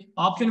చూడండి,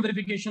 ఆప్షన్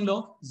వెరిఫికేషన్ లో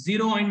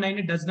 0 and 9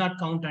 డస్ నాట్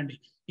కౌంట్ అండి.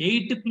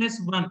 8 +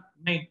 1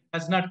 9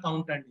 డస్ నాట్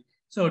కౌంట్ అండి.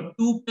 సో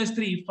 2 +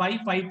 3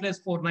 5 5 +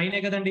 4 9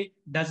 కదండి,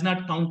 డస్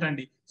నాట్ కౌంట్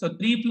అండి. సో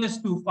 3 +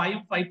 2 5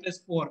 5 +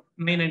 4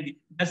 9 అండి,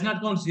 డస్ నాట్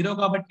కౌంట్ 0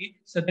 కాబట్టి.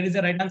 So that is the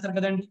right answer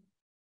కదండి.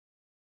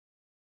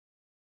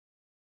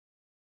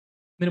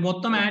 మీరు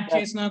మొత్తం యాడ్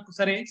చేసినా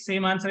సరే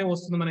సేమ్ ఆన్సరే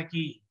వస్తుంది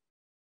మనకి.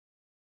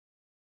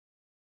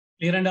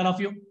 Clear and all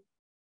of you?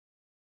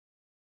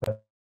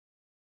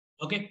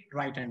 Okay,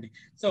 right అండి.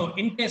 సో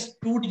ఇన్ కేస్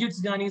 2 digits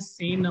కానీ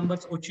సేమ్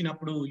నంబర్స్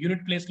వచ్చినప్పుడు,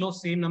 యూనిట్ ప్లేస్ లో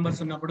సేమ్ నంబర్స్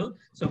ఉన్నప్పుడు,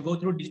 so go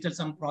through digital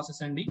sum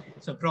process అండి.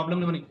 సో ప్రాబ్లమ్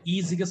మనం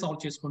ఈజీగా సాల్వ్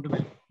చేసుకుంటూ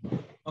వెళ్ళాం.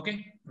 Okay,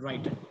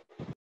 right.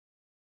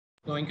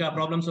 సో ఇంకా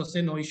ప్రాబ్లమ్స్ వస్తే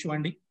నో ఇష్యూ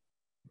అండి.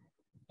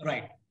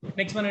 రైట్,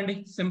 నెక్స్ట్ వన్ అండి,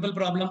 simple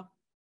problem.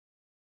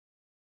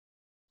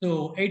 So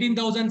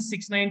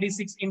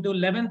 18,696 into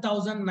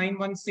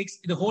 11,916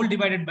 the whole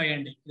divided by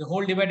అండి, the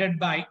whole divided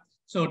by.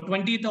 So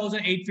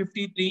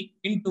 20,853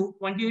 into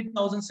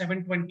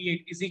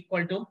 28,728 is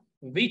equal to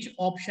which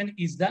option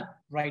is the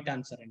right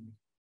answer అండి.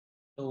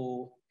 So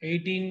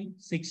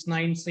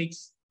 18,696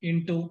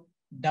 into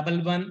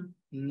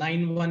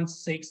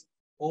 11,916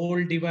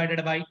 whole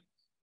divided by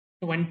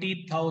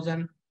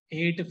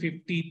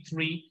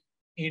 20,853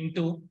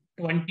 into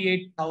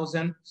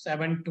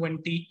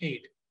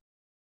 28,728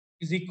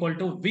 is equal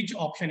to which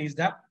option is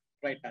the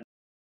right answer.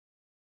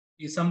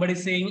 Is somebody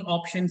saying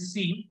option C?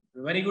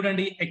 Very good,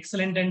 Andy.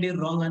 Excellent, Andy.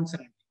 Wrong answer,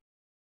 Andy.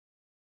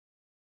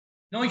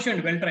 No issue,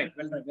 Andy. Well tried.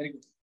 Well tried. Very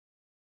good.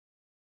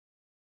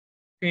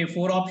 Okay,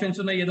 4 options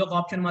ఉన్నాయి. ఏదో ఒక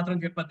option మాత్రం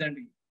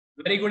చెప్పొద్దండి.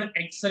 Very good.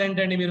 Excellent,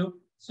 అండి మీరు.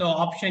 So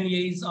option A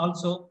is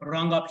also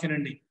wrong option,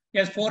 అండి.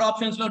 Yes, 4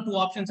 options లో 2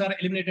 options are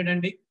eliminated,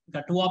 అండి. ఇంకా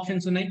 2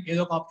 options ఉన్నాయి.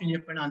 ఏదో ఒక ఆప్షన్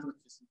చెప్పండి, ఆన్సర్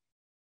వచ్చేసింది.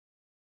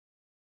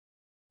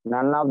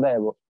 None of the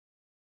above.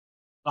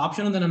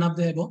 Option ఉంది, none of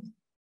the above.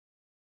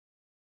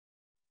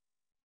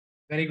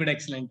 Very good,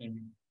 excellent,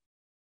 అండి.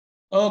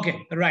 Okay,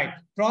 right.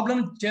 Problem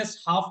just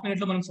half minute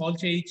లో మనం సాల్వ్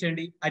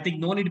చేయించండి. I think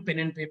no need pen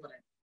and paper.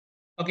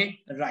 Okay,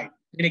 right.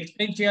 నేను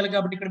ఎక్స్ప్లెయిన్ చేయాలి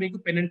కాబట్టి ఇక్కడ మీకు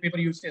పెన్ అండ్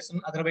పేపర్ యూస్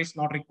చేస్తున్నాను, అదర్వైజ్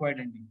నాట్ రిక్వైర్డ్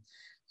అండి.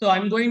 So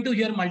I'm going to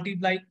hear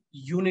multiply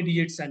unit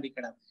digits అండి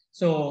ఇక్కడ.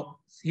 So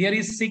here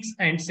is 6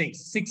 and 6.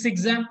 6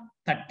 exam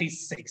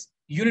 36.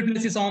 Unit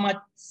place is how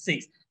much?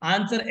 6.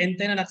 Answer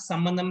ఎంతైనా నాకు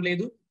సంబంధం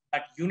లేదు,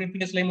 బట్ యూనిట్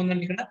ప్లేస్ లో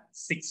ఏముందండి ఇక్కడ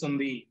 6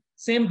 ఉంది.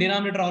 Same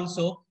denominator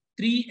also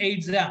 3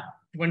 8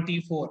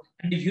 24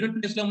 and unit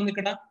place లో ఉంది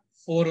ఇక్కడ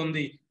 4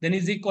 ఉంది. Then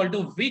is equal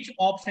to which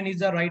option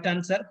is the right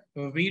answer?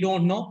 We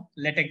don't know.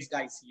 Let X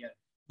guys here.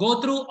 Go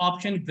through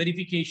option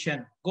verification.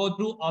 Go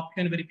through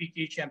option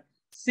verification.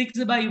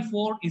 6 by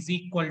 4 is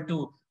equal to,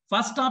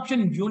 first option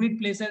unit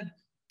places,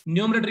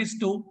 numerator is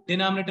 2,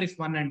 denominator is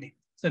 1 and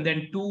so then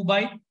 2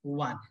 by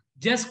 1.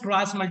 Just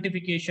cross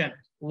multiplication.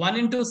 1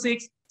 into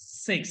 6,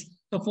 6.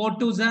 So 4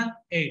 2s are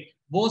 8.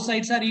 Both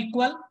sides are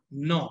equal?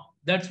 No.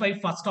 That's why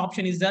first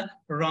option is the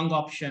wrong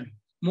option.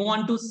 Move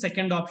on to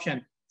second option.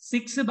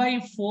 6 by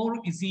 4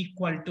 is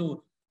equal to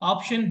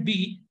option B.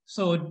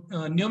 So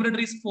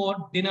numerator is 4,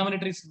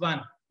 denominator is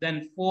 1. Then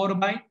 4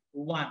 by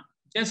 1.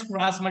 Just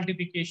cross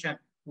multiplication.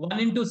 1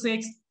 into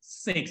 6,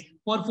 6.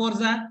 4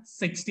 4s are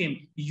 16.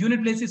 Unit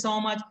place is how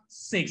much?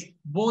 6.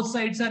 Both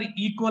sides are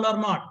equal or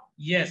not?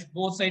 Yes,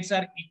 both sides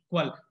are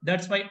equal.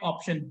 That's why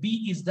option B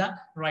is the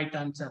right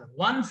answer.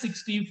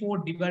 164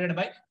 divided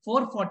by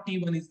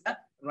 441 is the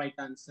right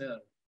answer.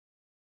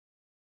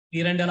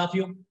 Clear and all of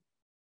you?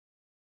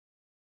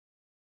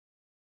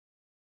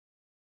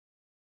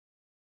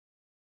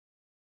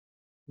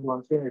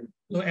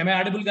 So am I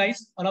audible, guys?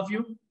 All of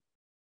you?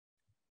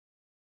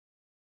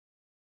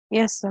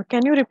 Yes, sir.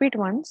 Can you repeat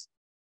once?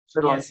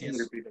 Sir, Yes, once yes.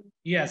 repeat it.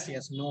 Yes,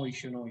 yes. No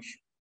issue, no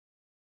issue.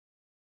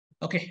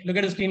 Okay, look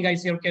at the screen,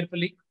 guys, here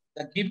carefully.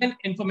 The given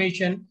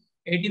information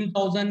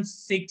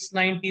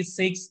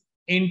 18,696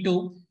 into,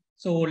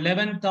 so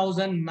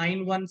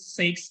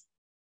 11,916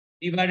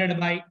 divided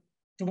by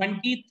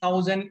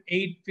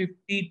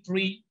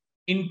 20,853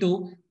 into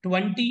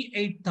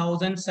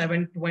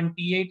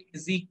 28,728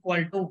 is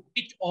equal to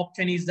which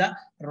option is the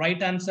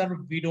right answer?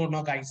 We don't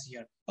know, guys,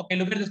 here. Okay,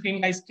 look at the screen,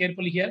 guys,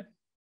 carefully here.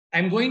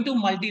 I'm going to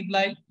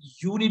multiply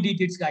unit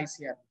digits, guys,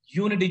 here.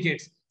 Unit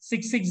digits.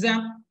 6 exam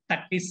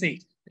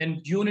 36. Then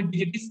unit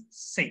digit is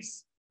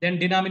 6. Then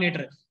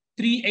denominator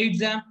 3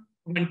 exam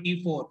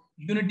 24.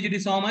 Unit digit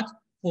is how much?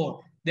 4.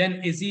 Then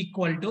is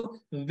equal to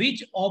which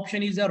option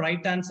is the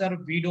right answer?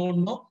 We don't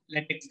know.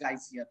 Let us,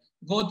 guys, here.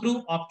 Go through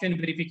option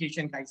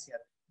verification, guys,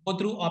 here. Go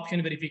through option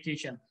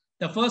verification.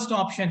 The first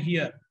option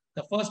here.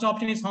 The first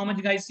option is how much,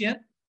 guys, here?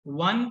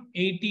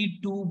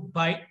 182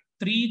 by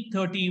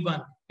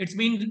 331. It's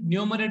mean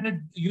numerator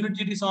unit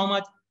digit is how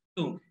much?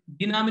 2.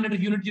 Denominator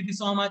unit digit is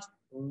how much?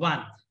 1.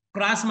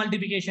 Cross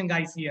multiplication,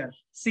 guys, here.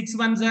 6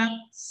 1s are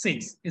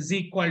 6 is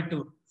equal to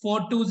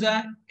 4 2s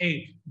are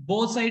 8.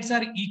 Both sides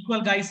are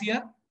equal, guys,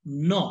 here?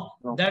 No.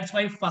 That's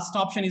why first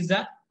option is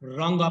the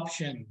wrong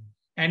option.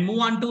 And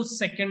move on to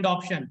second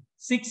option.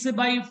 6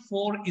 by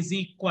 4 is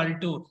equal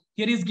to,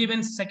 here is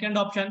given second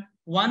option,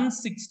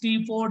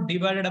 164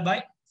 divided by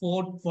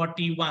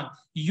 441.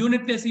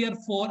 Unit place here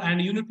 4 and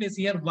unit place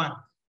here 1.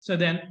 So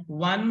then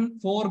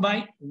 4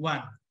 by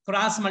 1.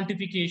 Cross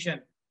multiplication.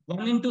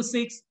 1 into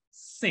 6,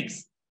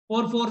 6.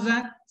 4 4s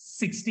are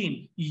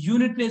 16.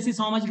 Unit place is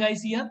how much,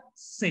 guys, here?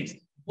 6.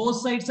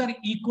 Both sides are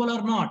equal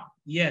or not?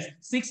 Yes.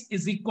 6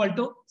 is equal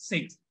to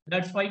 6.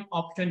 That's why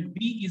option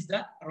B is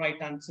the right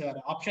answer.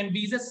 Option B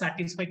is a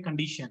satisfied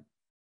condition.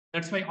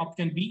 That's why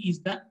option B is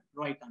the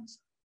right answer.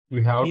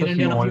 We have to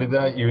see only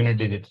the unit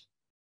digits.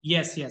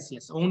 Yes, yes,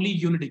 yes. Only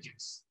unit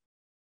digits.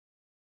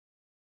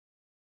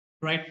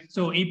 Right.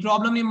 So a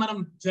problem in manam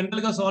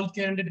general ga solve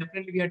cheyandi,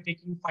 definitely we are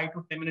taking 5 to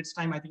 10 minutes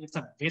time. I think it's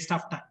a waste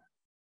of time.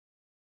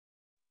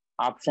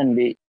 Option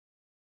B.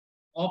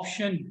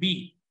 Option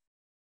B.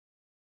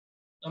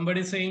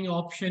 Somebody saying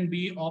option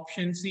B,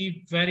 option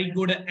C. Very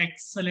good,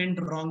 excellent.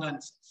 Wrong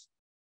answers.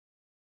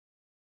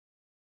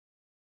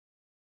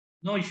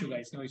 No issue,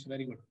 guys. No issue.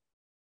 Very good.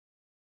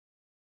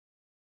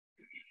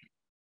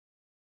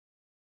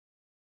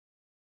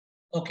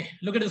 Okay,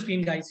 look at the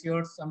screen, guys.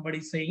 Here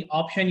somebody saying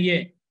option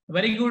A.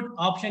 Very good.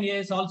 Option A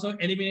is also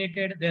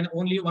eliminated. Then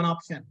only one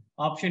option.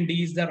 Option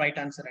D is the right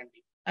answer,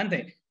 Andy. And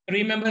they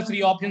remember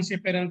 3 options.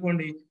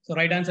 So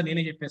right answer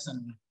nene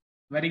cheppesanu.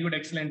 Very good,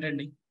 excellent,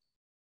 Andy.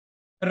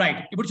 Right.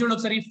 ఇప్పుడు చూడండి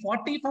ఒకసారి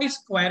 45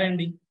 square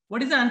అండి.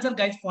 What is the answer,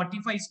 guys?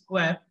 45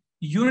 square.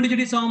 Unit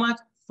digit is how much?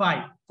 5.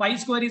 5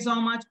 square is how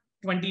much?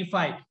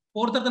 25.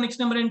 4 తర్వాత next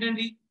number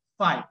ఏంటండి?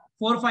 5.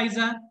 4 5s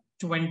are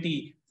 20.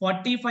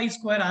 45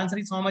 square answer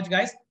is how much,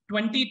 guys?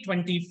 20,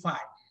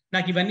 25.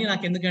 నాకు ఇవన్నీ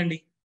నాకు ఎందుకండి,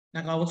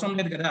 నాకు అవసరం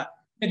లేదు కదా.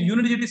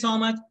 Unit digit is how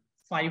much?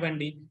 5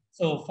 అండి.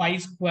 So 5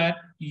 square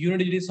unit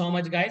digit is how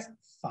much, guys?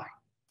 5.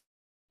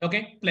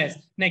 Okay, plus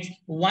next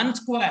 1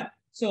 square.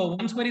 So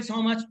 1 square is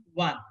how much?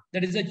 1.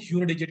 That is a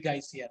unit digit,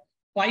 guys. Here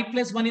 5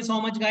 plus 1 is how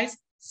much, guys?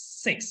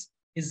 6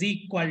 is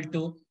equal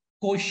to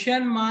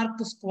question mark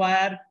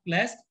square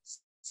plus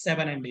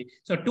 7 అండి.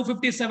 So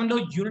 257 లో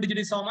unit digit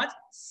is how much?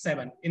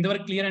 7.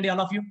 ఇంతవరకు clear అండి,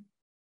 all of you?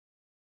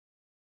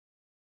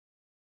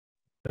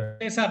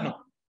 Yes or no?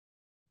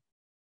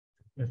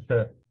 Yes,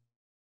 sir.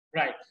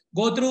 Right.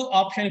 Go through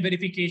option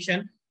verification.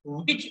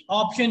 Which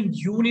option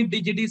unit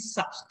digit is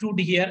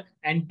substituted here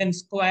and then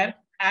square,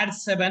 add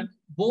 7.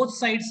 Both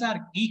sides are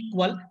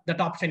equal. That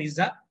option is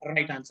the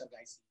right answer,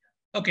 guys.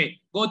 Okay.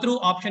 Go through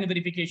option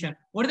verification.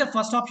 What is the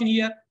first option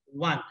here?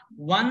 1.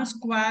 1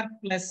 square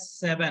plus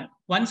 7.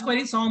 1 square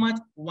is how much?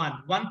 1.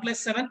 1 plus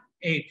 7,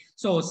 8.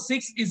 So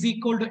 6 is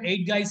equal to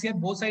 8, guys. Here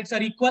both sides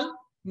are equal.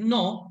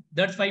 No.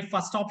 That's why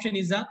first option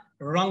is the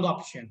wrong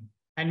option.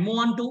 And move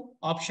on to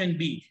option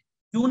B.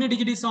 Unit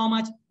digit is how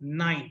much?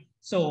 9.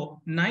 So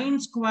 9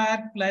 square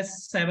plus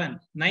 7.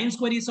 9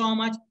 square is how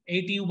much?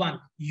 81.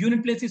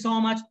 Unit place is how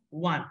much?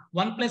 1.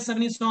 1 plus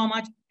 7 is how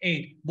much?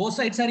 8. Both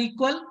sides are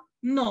equal?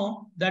 No.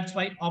 That's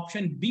why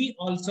option B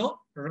also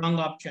wrong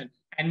option.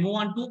 And move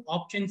on to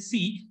option C.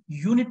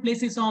 Unit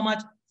place is how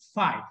much?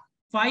 5.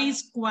 5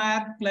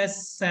 square plus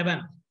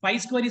 7.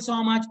 5 square is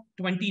how much?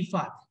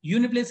 25.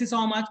 Unit place is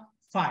how much?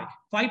 5.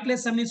 5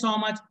 plus 7 is how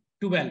much?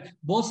 12.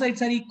 Both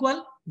sides are equal?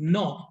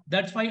 No.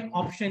 That's why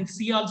option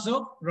C also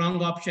wrong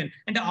option.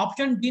 And the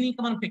option D ni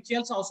మనం pick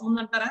చేయాల్సిన అవసరం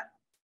ఉందంటారా?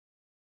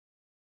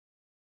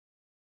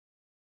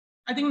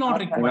 I think not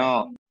required. No.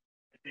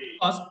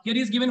 Because here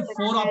is given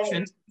 4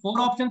 options. 4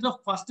 options of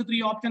first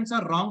 3 options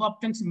are wrong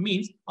options,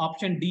 means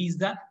option D is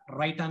the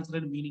right answer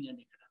and meaning and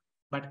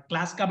but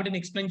class kabatti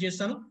explain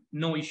chestanu,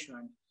 no issue.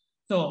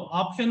 So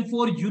option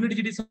 4 unit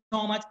digit is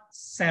how much?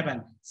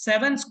 7.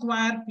 7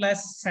 square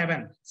plus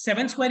 7.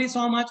 7 square is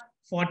how much?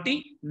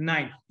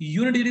 49.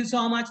 Unit digit is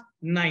how much?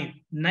 9.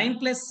 9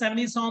 plus 7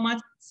 is how much?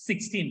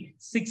 16.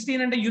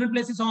 16 and the unit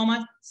place is how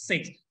much?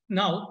 6.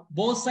 Now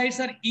both sides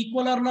are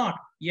equal or not?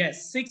 Yes,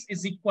 6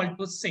 is equal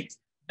to 6.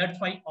 That's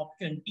why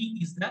option D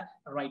is the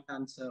right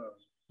answer.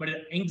 But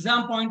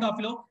exam point of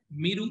view,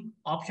 మీరు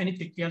option ని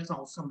check చేయాల్సిన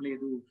అవసరం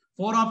లేదు.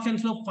 4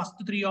 options లో first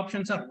 3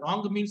 options are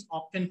wrong, means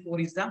option 4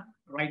 is the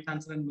right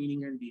answer and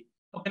meaning and D.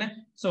 Okay,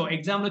 so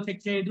exam లో check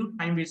చేయదు,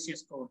 time waste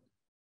చేసుకోవద్దు.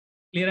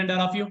 Clear and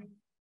all of you?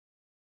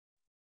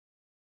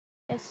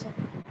 Yes, sir.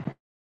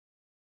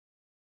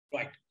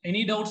 Right.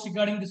 Any doubts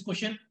regarding this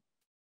question?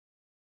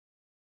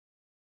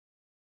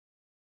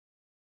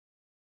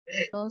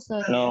 No,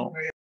 sir. No.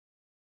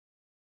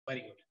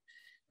 Very good.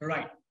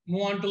 Right.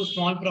 Move on to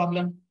small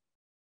problem.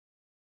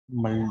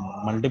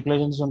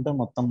 Multiplications ఉంటే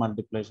మొత్తం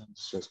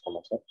multiplications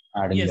చేసుకోవాలా sir?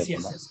 Adding Yes, yes,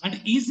 లేకుండా. yes. అంటే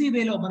easy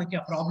వేలో మనకి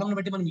ఆ problem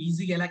బట్టి మనం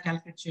ఈజీగా ఎలా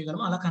క్యాలిక్యులేట్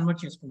చేయగలమో అలా కన్వర్ట్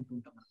చేసుకుంటూ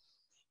ఉంటాం.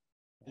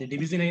 అది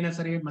డివిజన్ అయినా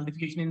సరే,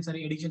 మల్టిప్లికేషన్ అయినా సరే,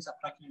 ఎడిషన్,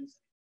 సబ్ట్రాక్షన్ అయినా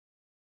సరే.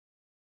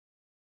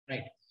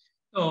 Right.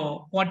 So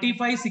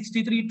 45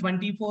 63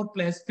 24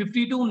 plus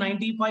 52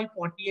 95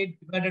 48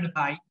 divided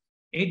by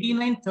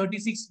 89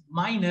 36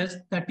 minus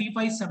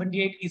 35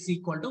 78 is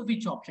equal to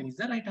which option is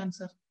the right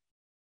answer?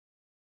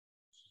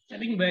 I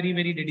think very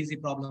dead easy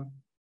problem.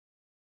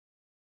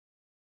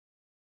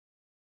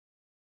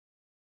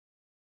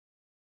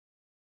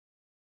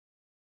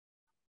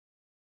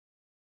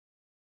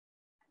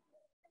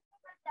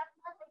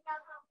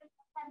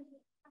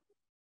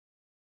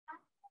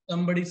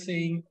 Somebody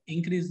saying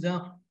increase the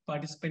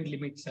participant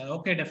limits.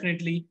 Okay,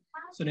 definitely.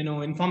 So నేను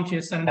inform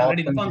చేస్తాను,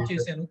 already inform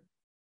చేశాను.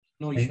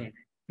 No issue.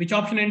 Which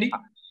option అండి?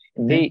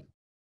 D.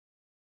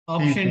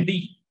 Option D.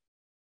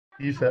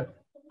 C, sir.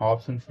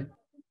 Option C.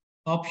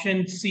 Option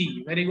C.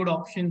 Very good.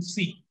 Option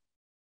C.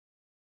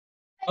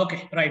 Okay,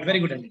 right.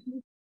 Very good.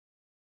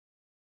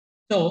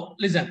 So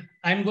listen,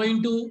 I'm going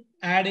to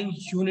adding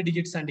unit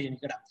digits and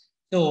ikkada.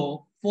 So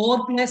 4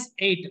 plus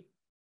 8,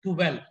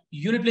 12.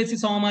 Unit place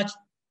is how much?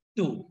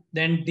 2.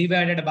 Then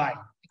divided by.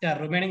 The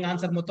remaining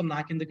answer మొత్తం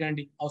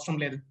నాకెందుకండి, అవసరం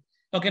లేదు.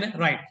 Okay,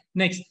 right.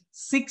 Next,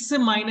 6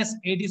 minus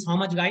 8 is how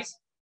much, guys?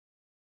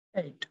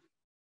 8.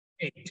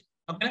 8.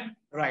 Okay,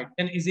 right.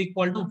 Then is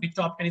equal to which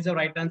option is the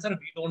right answer?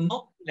 We don't know.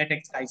 Let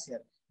x guys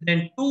here. Then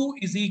 2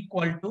 is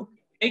equal to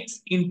x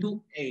into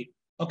 8.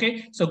 Okay,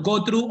 so go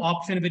through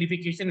option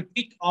verification.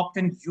 Which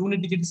option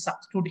unit digit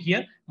substitute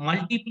here?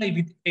 Multiply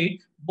with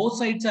 8. Both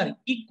sides are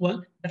equal.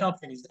 That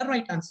option is the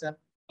right answer.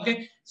 Okay,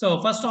 so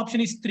first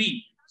option is 3.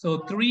 So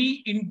 3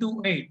 into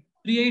 8.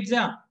 3 8s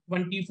are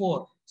 24.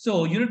 So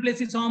unit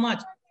place is how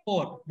much?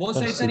 4. Both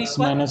sides are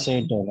equal. 6 minus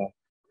 8 ఎలా?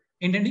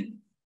 ఏంటండి?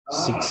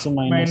 6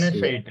 minus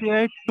 8.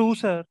 2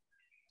 sir.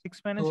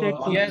 6 minus 8.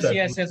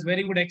 Yes.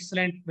 Very good,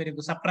 excellent. Very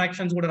good.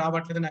 Subtractions కూడా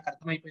రావట్లేదు, నాకు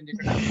అర్థమైపోయింది.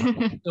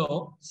 So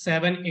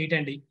 7 8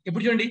 అండి.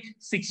 ఇప్పుడు చూడండి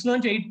 6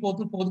 నుంచి 8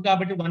 పోదు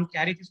కాబట్టి 1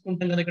 క్యారీ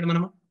తీసుకుంటాం కదా ఇక్కడ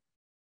మనము.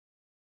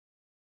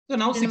 So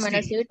now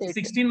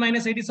 16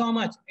 minus 8 is how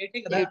much?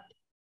 8 కదా.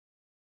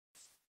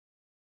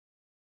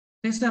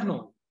 Yes or no?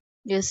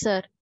 Yes,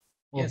 sir.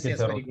 Yes, Okay, yes,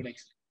 sir. very good.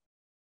 Excellent.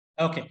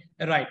 Okay,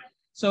 right.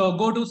 So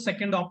go to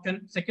second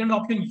option. Second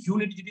option,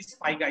 unit digit is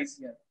 5, guys,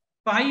 here.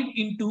 5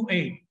 into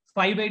 8.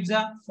 5 8s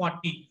are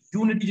 40.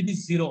 Unit digit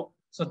is 0.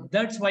 So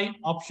that's why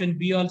option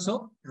B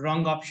also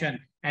wrong option.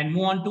 And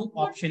move on to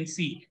option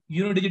C.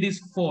 Unit digit is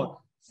 4.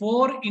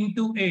 4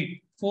 into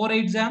 8. 4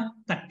 8s are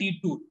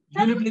 32.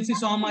 Unit digit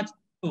is how much?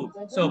 2.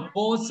 So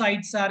both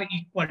sides are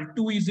equal.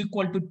 2 is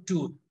equal to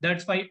 2.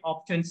 That's why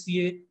option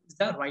C is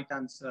the right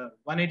answer.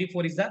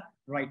 184 is the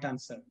right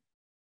answer.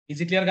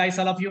 Is it clear, guys,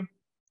 all of you?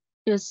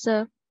 Yes,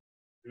 sir.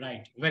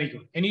 Right. Very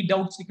good. Any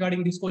doubts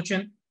regarding this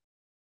question?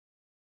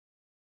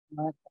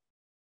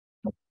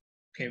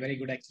 Okay. Very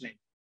good. Excellent.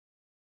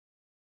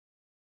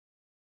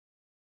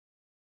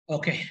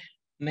 Okay.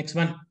 Next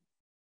one.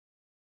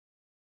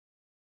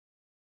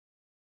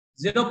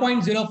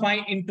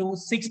 0.05 into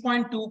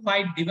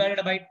 6.25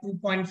 divided by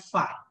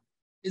 2.5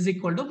 is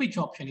equal to which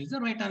option is the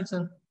right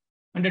answer?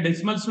 And the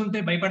decimals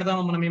unte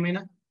bhaypadadama manam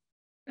emaina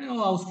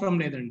avasram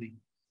ledandi.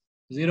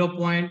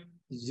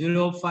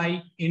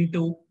 0.05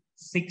 into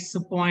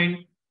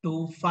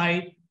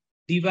 6.25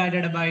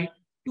 divided by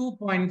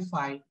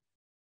 2.5.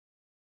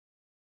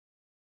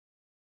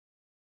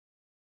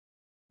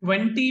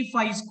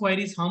 25 square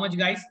is how much,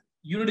 guys?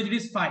 Unit digit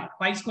is 5.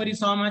 5 square is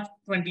how much?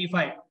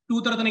 25.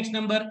 2 to the next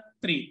number,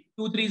 3.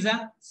 2 3 is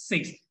a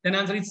 6. Then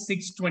answer is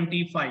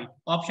 625.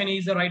 Option A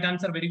is the right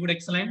answer. Very good,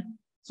 excellent.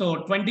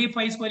 So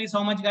 25 square is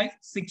how much, guys?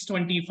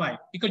 625.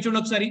 ఇక్కడ చూడండి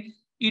ఒకసారి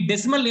ఈ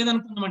decimal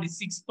లేదనుకుందామండి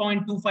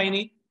 6.25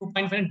 ని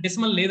 2.5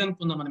 decimal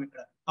లేదనుకుందాం మనం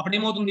ఇక్కడ. అప్పుడు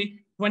ఏమవుతుంది?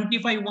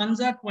 25 1s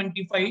are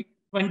 25,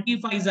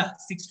 25s are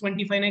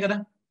 625 నే కదా?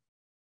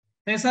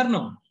 Yes or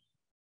no?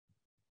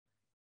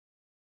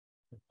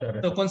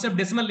 So concept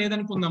decimal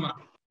లేదనుకుందామా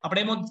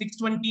అప్పుడేమో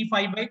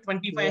 625 by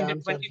 25 అంటే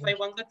 25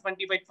 1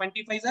 25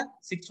 25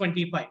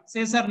 625 సే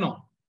సార్ నో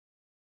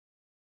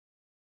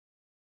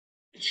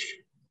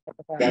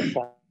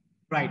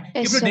రైట్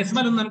ఇప్పుడు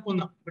డెసిమల్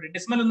ఉందనుకుందాం ఇప్పుడు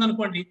డెసిమల్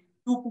ఉందనుకోండి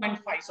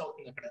 2.5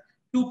 అవుతుంది అక్కడ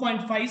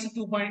 2.5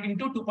 2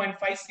 into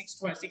 2.5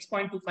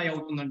 6.25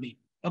 అవుతుందండి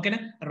ఓకేనా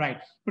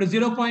రైట్ ఇప్పుడు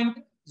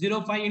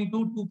 0.05 into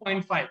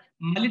 2.5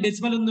 మళ్ళీ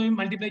డెసిమల్ ఉంది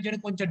మల్టిప్లై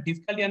చేయడం కొంచెం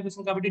డిఫికల్టీ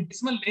అనిపిస్తుంది కాబట్టి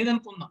డెసిమల్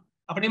లేదనుకుందాం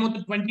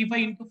అప్పుడేమవుతుంది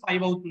 25 into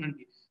 5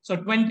 అవుతుందండి సో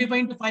 25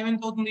 into 5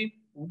 ఎంత అవుతుంది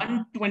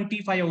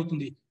 125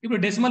 అవుతుంది ఇప్పుడు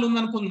డెసిమల్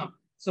ఉందనుకుందాం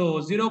so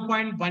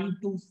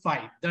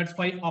 0.125 that's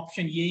why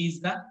option A is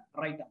the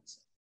right answer.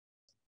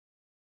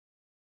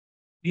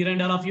 Clear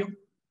and all of you?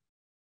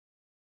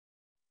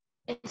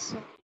 Yes,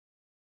 sir.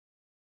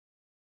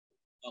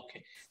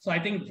 Okay, so I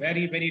think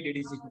very dead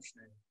easy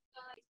question.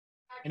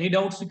 Any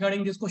doubts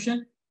regarding this question?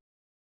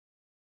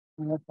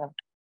 No, sir.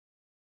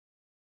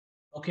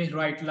 Okay,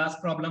 right, last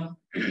problem.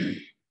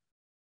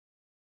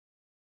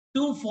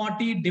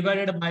 240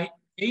 divided by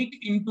 8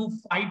 into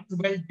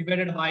 512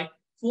 divided by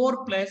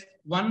 4 plus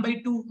 1 by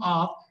 2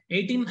 of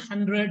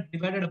 1800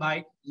 divided by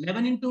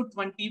 11 into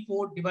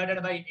 24 divided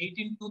by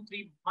 8 into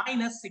 3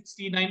 minus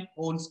 69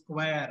 whole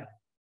square.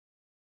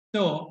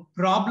 So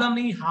problem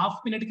ni half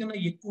minute kana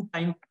ekku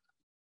time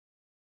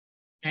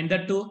and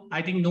that too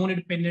I think no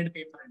need pen and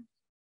paper.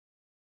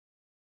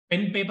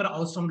 Pen paper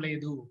అవసరం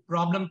లేదు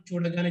problem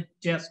చూడగానే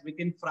just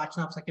within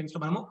fraction of seconds లో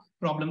మనము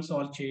problem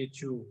solve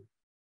చేయొచ్చు.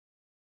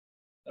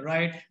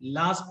 Right,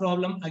 last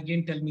problem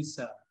again, tell me,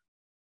 sir.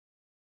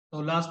 So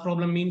last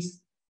problem means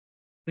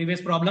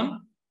previous problem.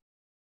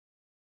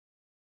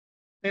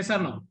 Yes or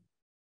no?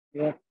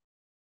 Yes.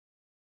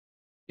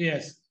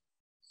 Yes.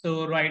 So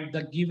right,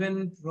 the given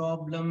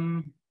problem.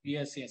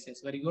 Yes.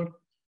 Very good.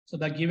 So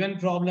the given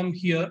problem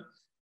here,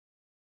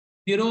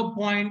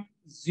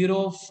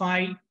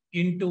 0.05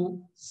 into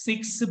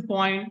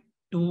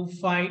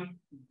 6.25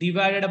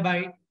 divided by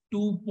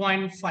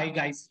 2.5,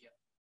 guys. Here.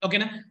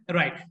 ఓకేనా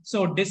right so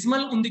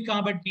decimal ఉంది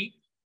కాబట్టి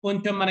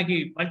కొంచెం మనకి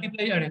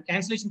multiply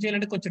cancellation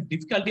చేయాలంటే కొంచెం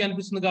difficulty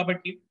అనిపిస్తుంది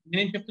కాబట్టి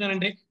నేనేం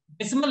చెప్తున్నానంటే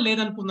డెసిమల్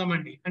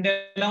లేదనుకుందామండి అంటే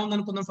ఎలా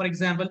ఉందనుకుందాం for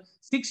example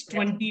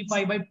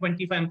 625 by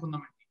 25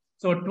 అనుకుందామండి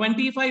so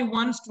 25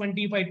 1s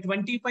 25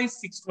 25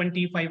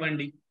 625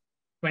 అండి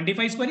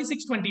 25 square is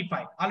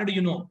 625 already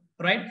you know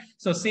right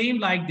so same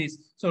like this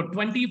so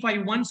 25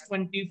 1s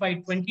 25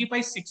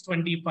 25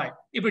 625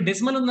 ఇప్పుడు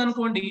డెసిమల్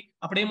ఉందనుకోండి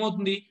అప్పుడు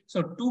ఏమవుతుంది సో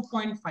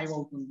 2.5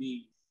 అవుతుంది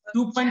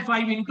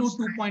 2.5 into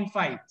 2.5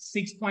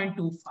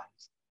 6.25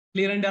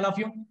 clear and all of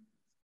you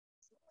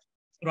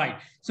right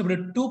so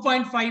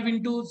 2.5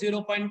 into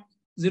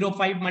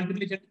 0.05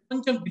 multiply చేస్తే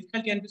కొంచెం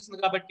డిఫికల్టీ అనిపిస్తుంది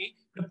కాబట్టి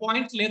ఇప్పుడు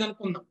points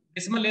లేదనుకుందాం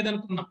decimal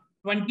లేదనుకుందాం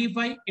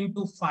 25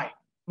 into 5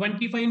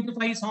 25 into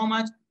 5 is how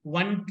much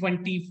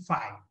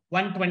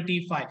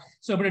 125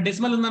 so ఇప్పుడు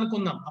డెసిమల్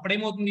ఉందనుకుందాం అప్పుడు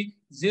ఏమవుతుంది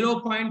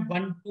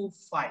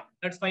 0.125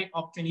 that's why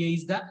option A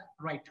is the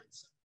right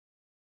answer.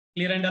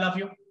 Clear and all of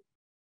you?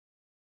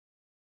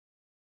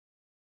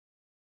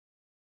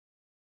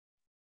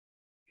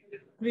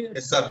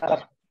 Yes, sir.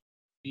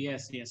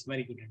 Yes,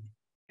 very good.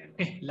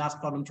 Okay, last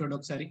problem చూడండి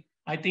ఒకసారి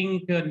I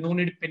think no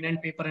need pen and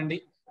paper అండి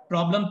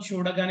problem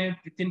చూడగానే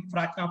within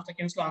fraction of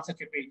seconds లో answer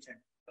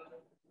చెప్పేయచ్చండి.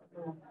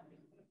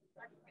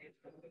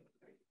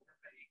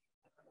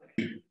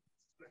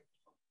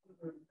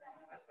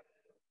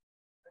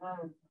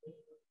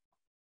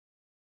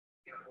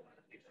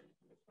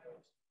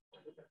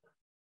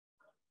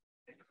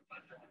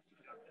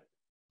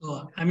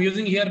 So I'm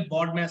using here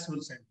BODMAS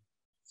rules.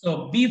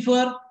 So B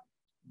for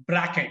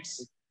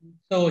brackets.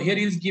 So here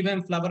is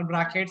given flower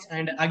brackets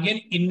and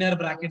again inner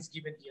brackets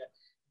given here.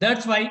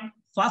 That's why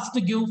first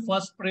give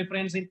first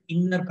preference in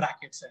inner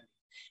brackets.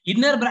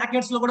 Inner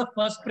brackets lo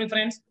first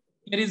preference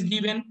here is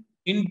given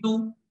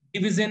into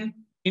division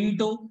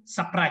into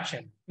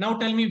subtraction. Now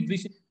tell me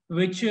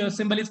which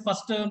symbol is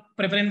first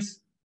preference?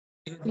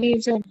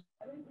 Division.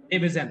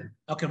 Division.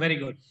 Okay, very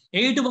good.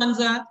 8 ones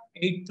are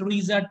 8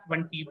 threes are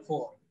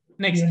 24.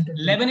 Next,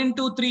 11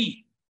 into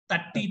 3,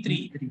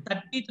 33.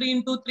 33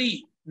 into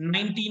 3,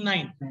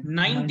 99.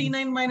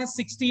 99 minus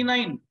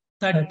 69,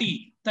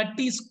 30.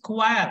 30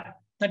 square.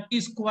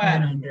 30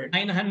 square,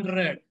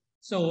 900.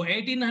 So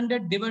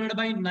 1800 divided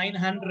by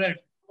 900,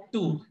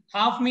 2.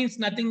 Half means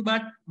nothing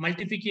but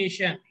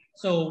multiplication.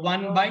 So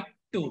 1 by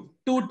 2.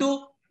 2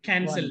 to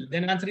cancel. 1.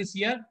 Then answer is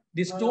here.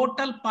 This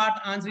total part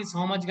answer is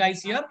how much,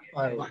 guys, here?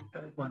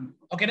 1.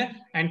 Okay,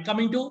 and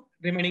coming to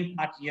remaining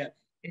part here.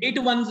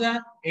 8 ones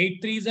are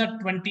 8 threes are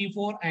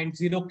 24 and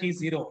 0 key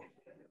 0.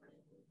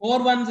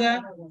 4 ones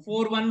are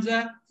 4 ones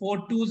are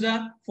 4 twos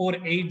are 4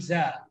 eights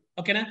are.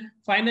 Okay, now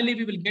finally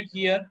we will get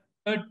here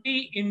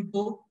 30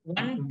 into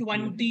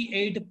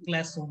 128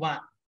 plus 1.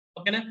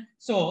 Okay, now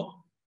so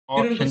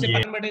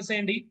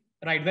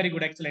right, very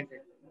good, excellent.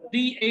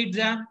 3 eights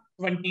are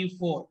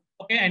 24.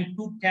 Okay, and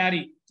 2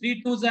 carry.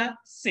 3 twos are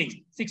 6.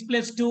 6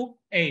 plus 2,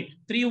 8.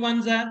 3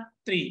 ones are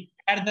 3.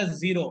 Add the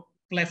 0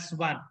 plus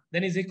 1.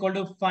 Then is equal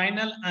to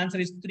final answer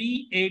is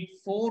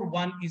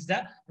 3841 is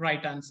the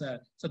right answer.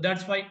 So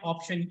that's why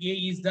option A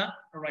is the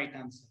right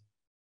answer.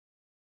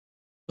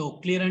 So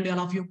clear and all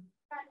of you?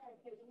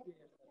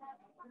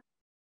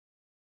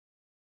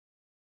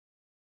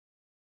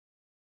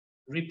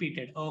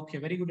 Repeated. Okay,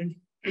 very good.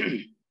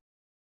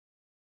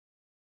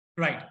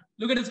 Right.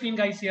 Look at the screen,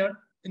 guys, here.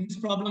 In this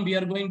problem, we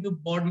are going to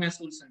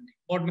BODMAS rules.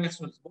 BODMAS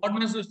rules.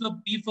 BODMAS rules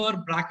lo B for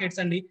brackets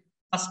and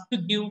first to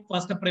give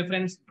first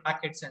preference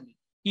brackets and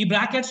E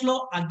brackets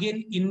lo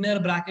again inner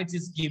brackets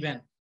is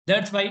given.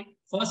 That's why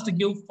first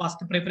give first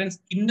preference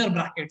inner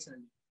brackets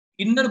and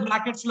inner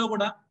brackets lo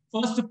kuda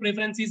first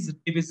preference is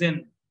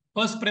division.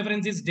 First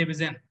preference is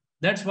division.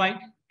 That's why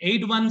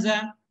 8 ones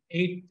are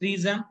 8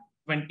 threes are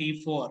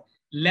 24.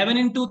 11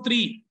 into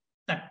 3,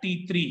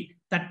 33.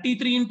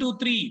 33 into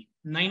 3,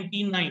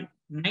 99.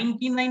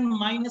 99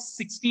 minus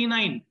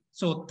 69.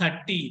 So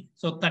 30.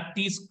 So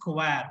 30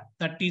 square.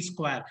 30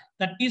 square.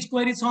 30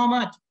 square is how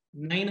much?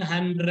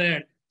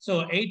 900. So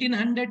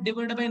 1800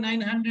 divided by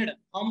 900.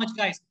 How much,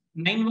 guys?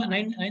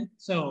 9.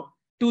 So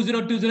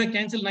 2020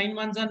 cancel. 9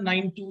 ones are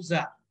 9 twos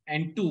are.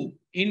 And 2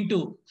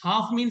 into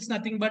half means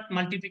nothing but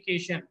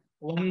multiplication.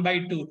 1 by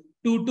 2.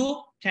 2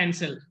 to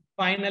cancel.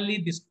 Finally,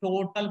 this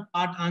total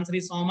part answer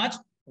is how much?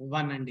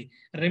 1 and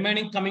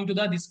remaining coming to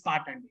the this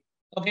part and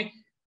okay.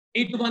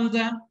 8 ones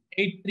are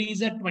 8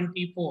 threes are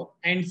 24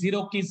 and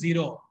 0 key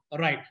 0.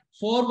 Right.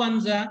 4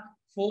 ones are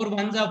 4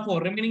 ones are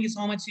 4. Remaining is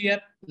how much here?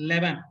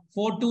 11.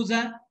 4 twos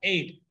are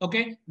 8.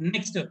 Okay.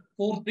 Next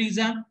 4 threes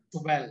are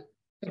 12.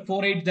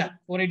 4 eights are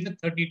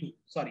 32.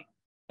 Sorry.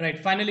 Right.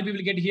 Finally, we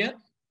will get here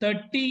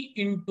 30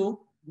 into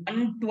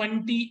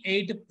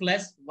 128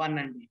 plus 1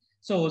 and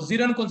so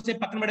 0 and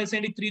concept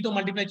 3 to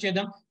multiply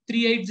chedam.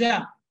 3 eights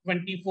are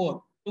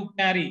 24. 2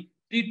 carry.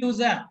 3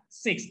 twos are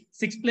 6.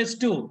 6 plus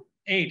 2,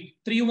 8.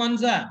 3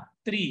 ones are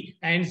 3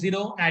 and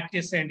 0 at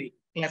Sandy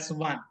plus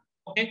 1.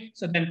 Okay,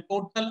 so then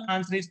total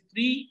answer is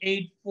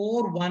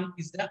 3841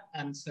 is the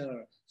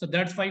answer. So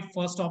that's why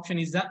first option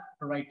is the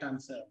right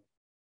answer.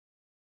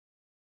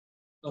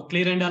 So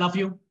clear and all of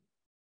you?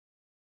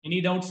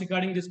 Any doubts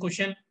regarding this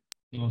question?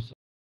 No, sir.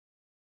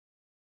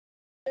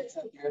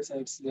 Yes,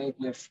 it's very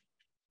clear.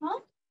 Huh?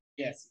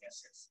 Yes.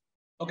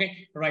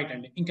 Okay, right.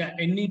 And inka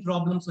any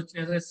problems which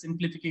is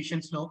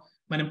simplifications lo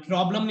manam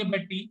problem ni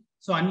batti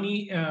so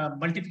anni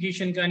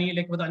multiplication gaani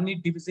like anni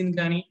division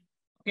gaani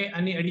okay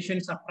anni addition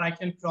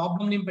subtraction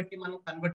problem ni batti manam convert